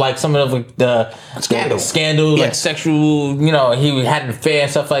result of like some of the scandal, like sexual. He had an affair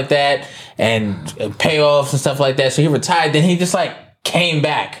and stuff like that, and payoffs and stuff like that. So he retired. Then he just like came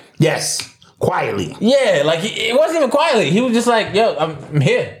back. Yes. Quietly. Yeah, like it wasn't even quietly. He was just like, yo, I'm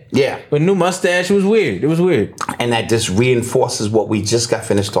here. Yeah. With new mustache. It was weird. And that just reinforces what we just got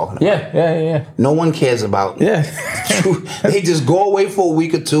finished talking about. Yeah. No one cares about. Yeah. They just go away for a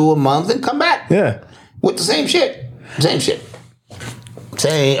week or two, a month, and come back. Yeah. With the same shit.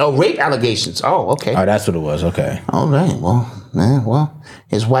 Saying, rape allegations. Oh, okay. Oh, that's what it was. Okay. All right. Well,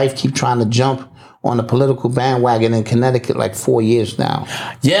 his wife keep trying to jump on the political bandwagon in Connecticut like 4 years now.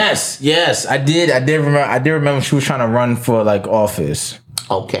 Yes. I did remember she was trying to run for like office.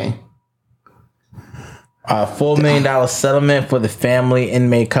 Okay. $4 million settlement for the family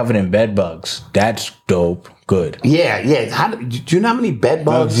inmate covered in bed bugs. That's dope. Good. Yeah. Do you know how many bed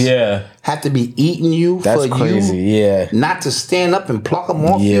bugs have to be eating you? That's for crazy. You not to stand up and pluck them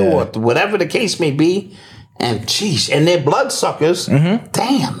off you or whatever the case may be? And geez, and they're bloodsuckers. Mm-hmm.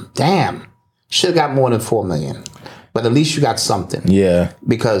 Damn. Should have got more than $4 million. But at least you got something. Yeah.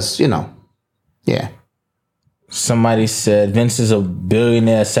 Because, Somebody said Vince is a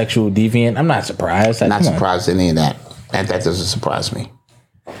billionaire sexual deviant. I'm not surprised. Not surprised at any of that. That doesn't surprise me.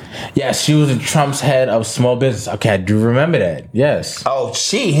 Yes, she was Trump's head of small business. Okay, I do remember that. Yes. Oh,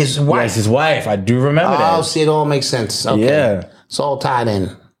 his wife. Yes, his wife. I do remember that. Oh, see, it all makes sense. Okay. Yeah. It's all tied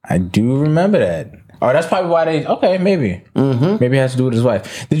in. I do remember that. Oh, that's probably why they... Okay, maybe. Mm-hmm. Maybe it has to do with his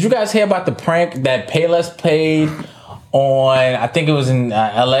wife. Did you guys hear about the prank that Payless played on... I think it was in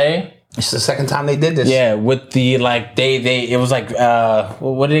L.A.? It's the second time they did this. Yeah, with the, like, it was like...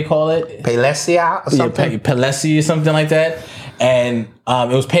 what do they call it? Paylesia or something? Yeah, Paylessi or something like that. And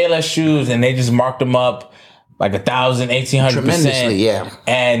it was Payless shoes, and they just marked them up like 1,000, 1,800%. Tremendously, yeah.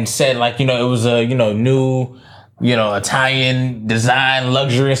 And said, like, it was a, new... Italian design,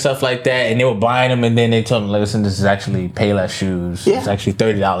 luxury and stuff like that. And they were buying them and then they told them, listen, this is actually Payless shoes. Yeah. It's actually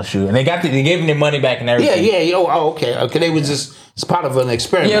 $30 shoe. And they gave them their money back and everything. Yeah. Oh, okay. Okay. They was just, it's part of an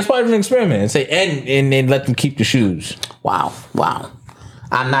experiment. Yeah, it's part of an experiment. And they let them keep the shoes. Wow.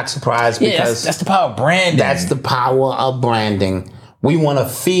 I'm not surprised because that's the power of branding. That's the power of branding. We want to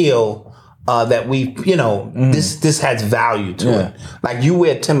feel that we, this has value to it. Like you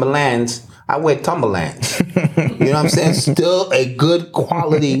wear Timberlands, I wear Timberlands. You know what I'm saying? Still a good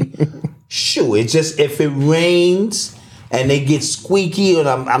quality shoe. It's just if it rains and they get squeaky and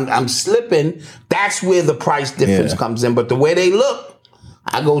I'm slipping, that's where the price difference comes in. But the way they look,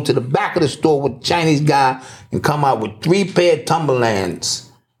 I go to the back of the store with the Chinese guy and come out with 3 pair of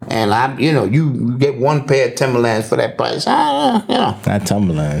Timberlands. And you get 1 pair of Timberlands for that price. Not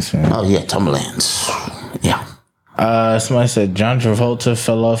Timberlands, man. Oh yeah, Timberlands. Yeah. Somebody said John Travolta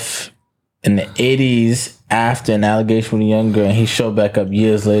fell off in the 80s after an allegation with a young girl, and he showed back up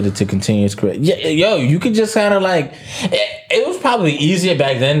years later to continue his career. Yeah, you could just kind of like... It was probably easier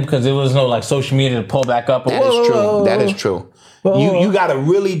back then because there was no like social media to pull back up. That is true. You got to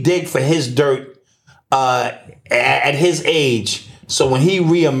really dig for his dirt at his age. So when he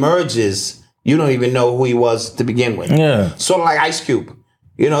reemerges, you don't even know who he was to begin with. Yeah. Sort of like Ice Cube.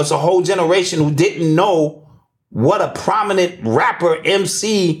 It's a whole generation who didn't know what a prominent rapper,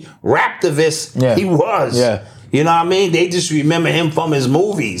 MC, raptivist he was. Yeah. You know what I mean? They just remember him from his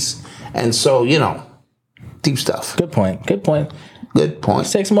movies. And so, deep stuff. Good point.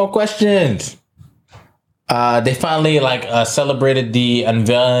 Let's take some more questions. They finally celebrated the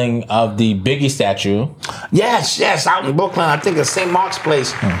unveiling of the Biggie statue. Yes, out in Brooklyn. I think it's St. Mark's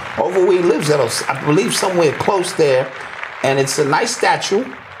Place, over where he lives. I believe somewhere close there. And it's a nice statue. You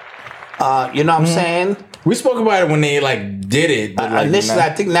know what I'm saying? We spoke about it when they did it. But initially,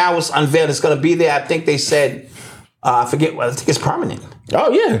 I think now it's unveiled. It's going to be there. I think they said, I forget. I think it's permanent.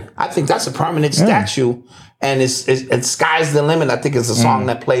 Oh yeah, I think that's a permanent statue, and it's sky's the limit. I think it's a song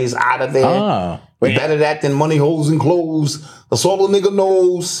that plays out of there. Better that than money, holes, and clothes. That's all the nigga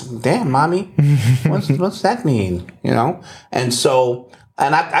knows. Damn, mommy, what's that mean? And so,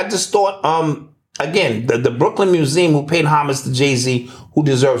 and I just thought, again, the Brooklyn Museum, who paid homage to Jay-Z, who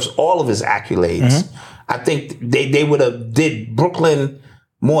deserves all of his accolades. I think they would have did Brooklyn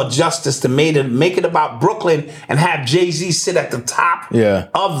more justice to make it about Brooklyn and have Jay-Z sit at the top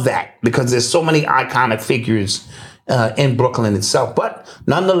of that, because there's so many iconic figures in Brooklyn itself. But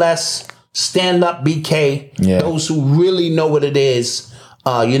nonetheless, stand up BK. Those who really know what it is,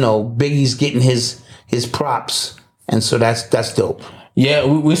 Biggie's getting his props, and so that's dope. Yeah,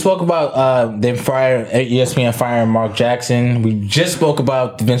 we spoke about them ESPN firing Mark Jackson. We just spoke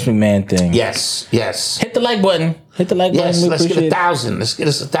about the Vince McMahon thing. Yes. Hit the like button. Yes, let's get 1,000. Let's get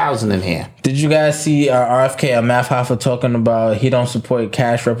us 1,000 in here. Did you guys see RFK, Math Hoffa, talking about he don't support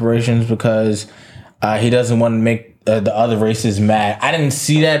cash reparations because he doesn't want to make the other races mad? I didn't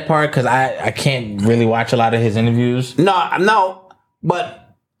see that part because I can't really watch a lot of his interviews. No.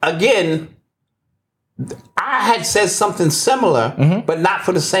 But again, I had said something similar, but not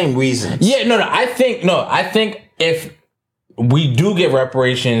for the same reasons. Yeah, I think if we do get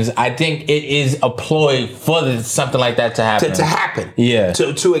reparations, I think it is a ploy for something like that to happen. To happen. Yeah.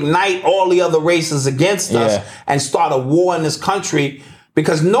 To ignite all the other races against us and start a war in this country,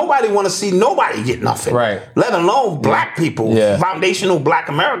 because nobody want to see nobody get nothing. Right. Let alone black people, foundational black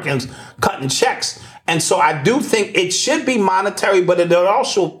Americans cutting checks. And so I do think it should be monetary, but it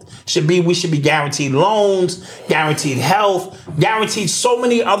also we should be guaranteed loans, guaranteed health, guaranteed so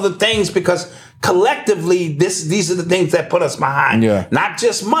many other things, because collectively, these are the things that put us behind. Yeah. Not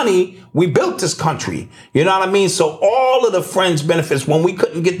just money. We built this country. You know what I mean? So all of the fringe benefits, when we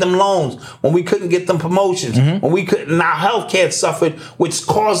couldn't get them loans, when we couldn't get them promotions, when we couldn't, our healthcare suffered, which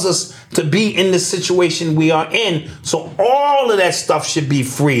caused us to be in the situation we are in. So all of that stuff should be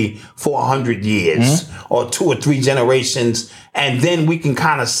free for 100 years or 2 or 3 generations. And then we can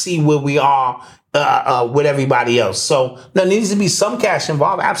kind of see where we are with everybody else. So there needs to be some cash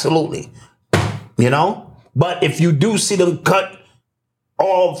involved. Absolutely. You know, but if you do see them cut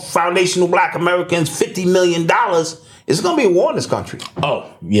all foundational black Americans $50 million, it's going to be a war in this country.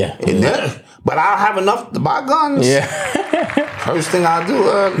 Oh, yeah. But I'll have enough to buy guns. Yeah. First thing I'll do,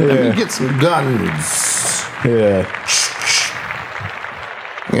 let me get some guns. Yeah.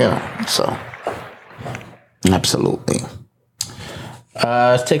 Yeah, so absolutely.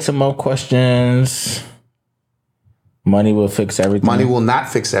 Let's take some more questions. Money will fix everything. Money will not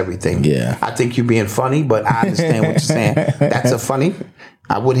fix everything. Yeah. I think you're being funny, but I understand what you're saying. That's a funny.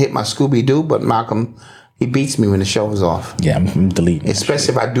 I would hit my Scooby-Doo, but Malcolm, he beats me when the show is off. Yeah, I'm deleting.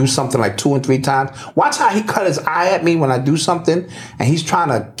 Especially if I do something like 2 and 3 times. Watch how he cut his eye at me when I do something, and he's trying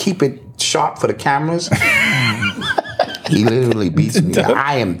to keep it sharp for the cameras. He literally beats me.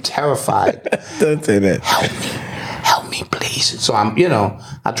 I am terrified. Don't say that. Help me, please. So I'm,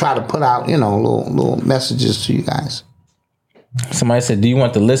 I try to put out, little messages to you guys. Somebody said, do you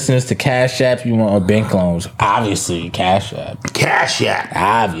want the listeners to Cash App? You want bank loans? Obviously, Cash App. Cash App.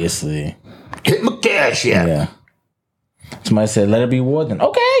 Obviously. Hit my Cash App. Yeah. Somebody said, let it be war then.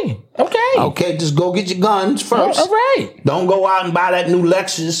 Okay, just go get your guns first. All right. Don't go out and buy that new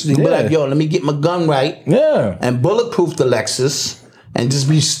Lexus. You be like, yo, let me get my gun right. Yeah. And bulletproof the Lexus. And just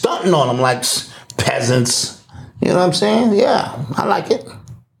be stunting on them like peasants. You know what I'm saying? Yeah, I like it.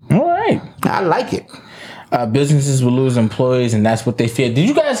 All right. I like it. Businesses will lose employees, and that's what they fear. Did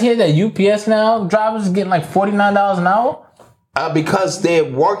you guys hear that UPS now drivers are getting like $49 an hour? Because they're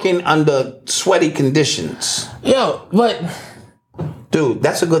working under sweaty conditions. Yo, but... Dude,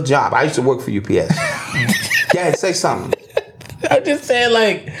 that's a good job. I used to work for UPS. Yeah, say something. I'm just saying,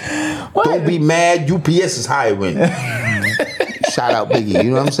 like... What? Don't be mad. UPS is hiring. Shout out Biggie.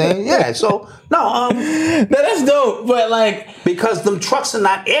 You know what I'm saying? Yeah, so... No, that's dope, but like... Because them trucks are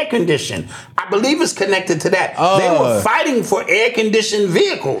not air-conditioned. I believe it's connected to that. They were fighting for air-conditioned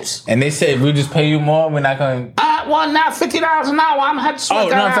vehicles. And they said, we just pay you more, we're not going to... Well, now $50 an hour, I'm going to have to sweat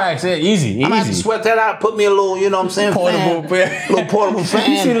that out. Facts. Yeah, easy. I'm going to have to sweat that out, put me a little, you know what I'm saying? Portable fan. Little portable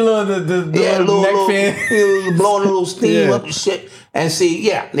fan. You see the little neck fan? Blowing a little steam up and shit. And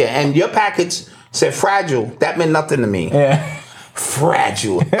see, and your package said fragile. That meant nothing to me. Yeah.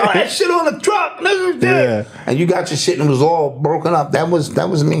 Fragile. Oh, that shit on the truck, nigga. Yeah. And you got your shit and it was all broken up. That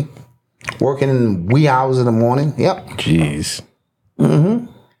was me. Working in wee hours in the morning. Yep. Jeez. Mm-hmm.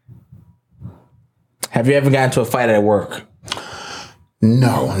 Have you ever gotten into a fight at work?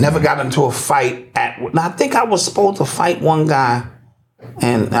 No, never got into a fight at work. I think I was supposed to fight one guy,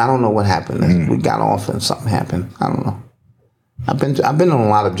 and I don't know what happened. We got off and something happened. I don't know. I've been on a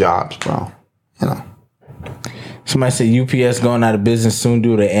lot of jobs, bro. You know. Somebody said UPS going out of business soon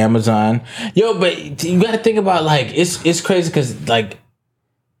due to Amazon. Yo, but you got to think about, like, it's crazy because, like,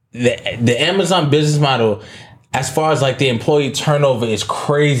 the Amazon business model, as far as like the employee turnover, is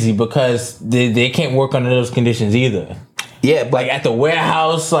crazy because they can't work under those conditions either. Yeah, but like at the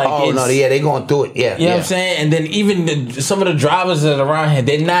warehouse, like they going through it. Yeah, you know what I'm saying. And then even some of the drivers that are around here,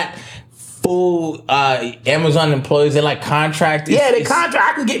 they're not full Amazon employees. They're like contractors. Yeah, they contract.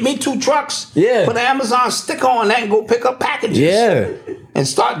 I can get me 2 trucks. Yeah, put an Amazon sticker on that and go pick up packages. Yeah, and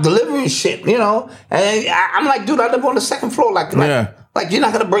start delivering shit. You know, and I'm like, dude, I live on the 2nd floor. Like you're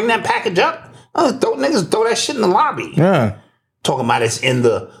not gonna bring that package up? Throw that shit in the lobby. Yeah. Talking about it's in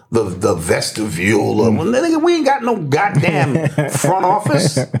the vestibule. Well, nigga, we ain't got no goddamn front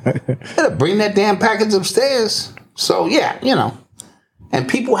office. Gotta bring that damn package upstairs. So yeah, you know. And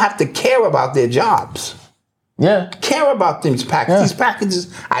people have to care about their jobs. Yeah. Care about these packages. Yeah. These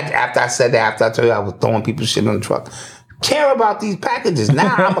packages, after I told you I was throwing people's shit on the truck. care about these packages.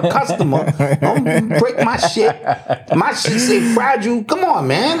 Now I'm a customer. Don't break my shit. My shit say fragile. Come on,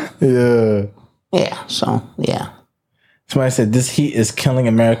 man. Yeah. Yeah. So yeah. Somebody said this heat is killing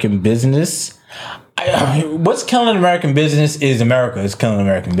American business. What's killing American business is America. It's killing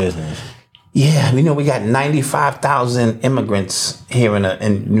American business. Yeah, we got 95,000 immigrants here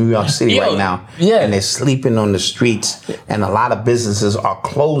in New York City right now. Yeah. And they're sleeping on the streets, and a lot of businesses are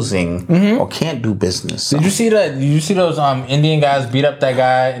closing or can't do business. So. Did you see that? Did you see those Indian guys beat up that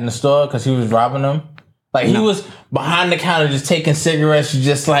guy in the store because he was robbing them? Like he was behind the counter just taking cigarettes,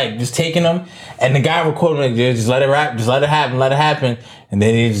 just taking them, and the guy recording like, just let it rap, just let it happen, and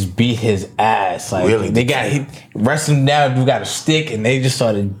then they just beat his ass. Like really, he wrestled him down. You got a stick, and they just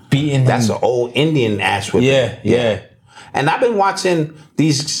started beating him. That's an old Indian ass whipping. Yeah. And I've been watching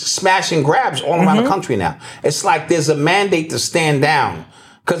these smash and grabs all around the country now. It's like there's a mandate to stand down.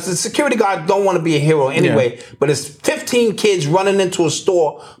 Because the security guards don't want to be a hero anyway, but it's 15 kids running into a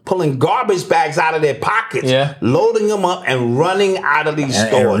store, pulling garbage bags out of their pockets, loading them up and running out of these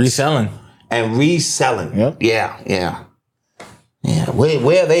stores. And reselling. Yep. Yeah.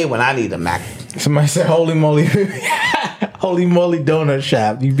 Where are they when I need them, Mac? Somebody said, holy moly. Holy moly donut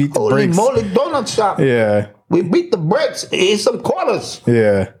shop. You beat the bricks. Holy moly donut shop. Yeah. We beat the bricks. Here's some quarters.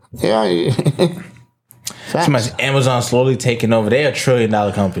 Yeah. Somebody said Amazon slowly taking over. They're $1 trillion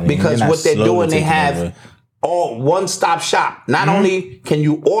company. Because what they're doing, they have all one-stop shop. Not only can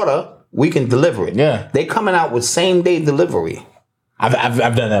you order, we can deliver it. Yeah. They coming out with same-day delivery. I've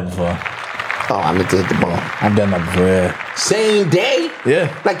done that before. Oh, I meant to hit the ball. I've done that before, yeah. Same day?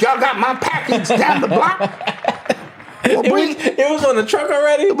 Yeah. Like y'all got my package down the block? It was on the truck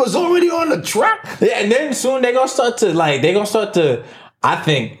already? It was already on the truck? Yeah, and then soon they're going to start to, I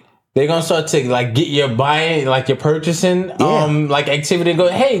think, they're going to start to like get your buying, like your purchasing, like activity and go,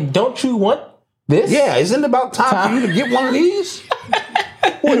 hey, don't you want this? Yeah, isn't it about time for you to get one of these?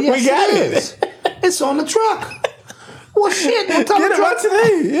 Well, yes, we got it. It's on the truck. Well, shit. We'll tell get it right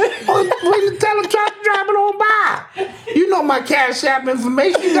today. We'll tell the truck to drop it on by. You know my Cash App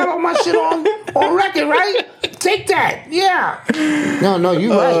information. You got all my shit on record, right? Take that. Yeah. No,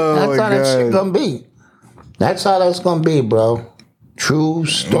 you right. That's how that shit gonna be. That's how that's gonna be, bro. True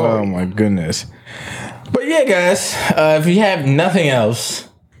story. Oh, my goodness. But yeah, guys, if you have nothing else,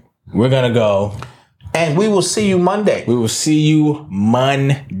 we're going to go. And we will see you Monday. We will see you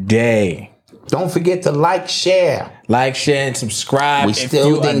Monday. Don't forget to like, share, and subscribe. We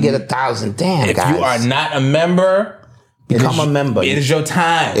still didn't get 1,000. Damn, if guys. If you are not a member, become a member. It is your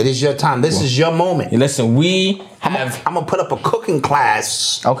time. It is your time. This is your moment. Listen, I'm going to put up a cooking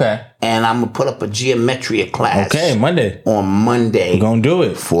class. Okay. And I'm going to put up a geometry class. Okay, Monday. On Monday. We're going to do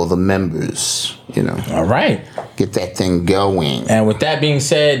it. For the members, All right. Get that thing going. And with that being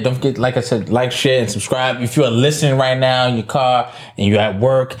said, don't forget, like I said, like, share, and subscribe. If you are listening right now in your car and you're at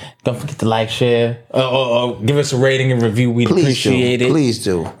work, don't forget to like, share, or give us a rating and review. We'd appreciate it. Please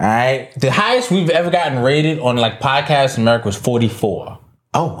do. All right. The highest we've ever gotten rated on like podcasts in America was 44.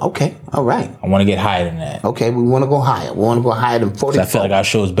 Oh, okay. All right. I want to get higher than that. Okay, we want to go higher. We want to go higher than 44. I feel like our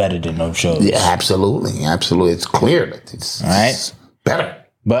show is better than those shows. Yeah, absolutely. It's clear that it's all right. Better.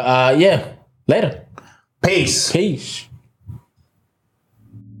 But yeah, later. Peace.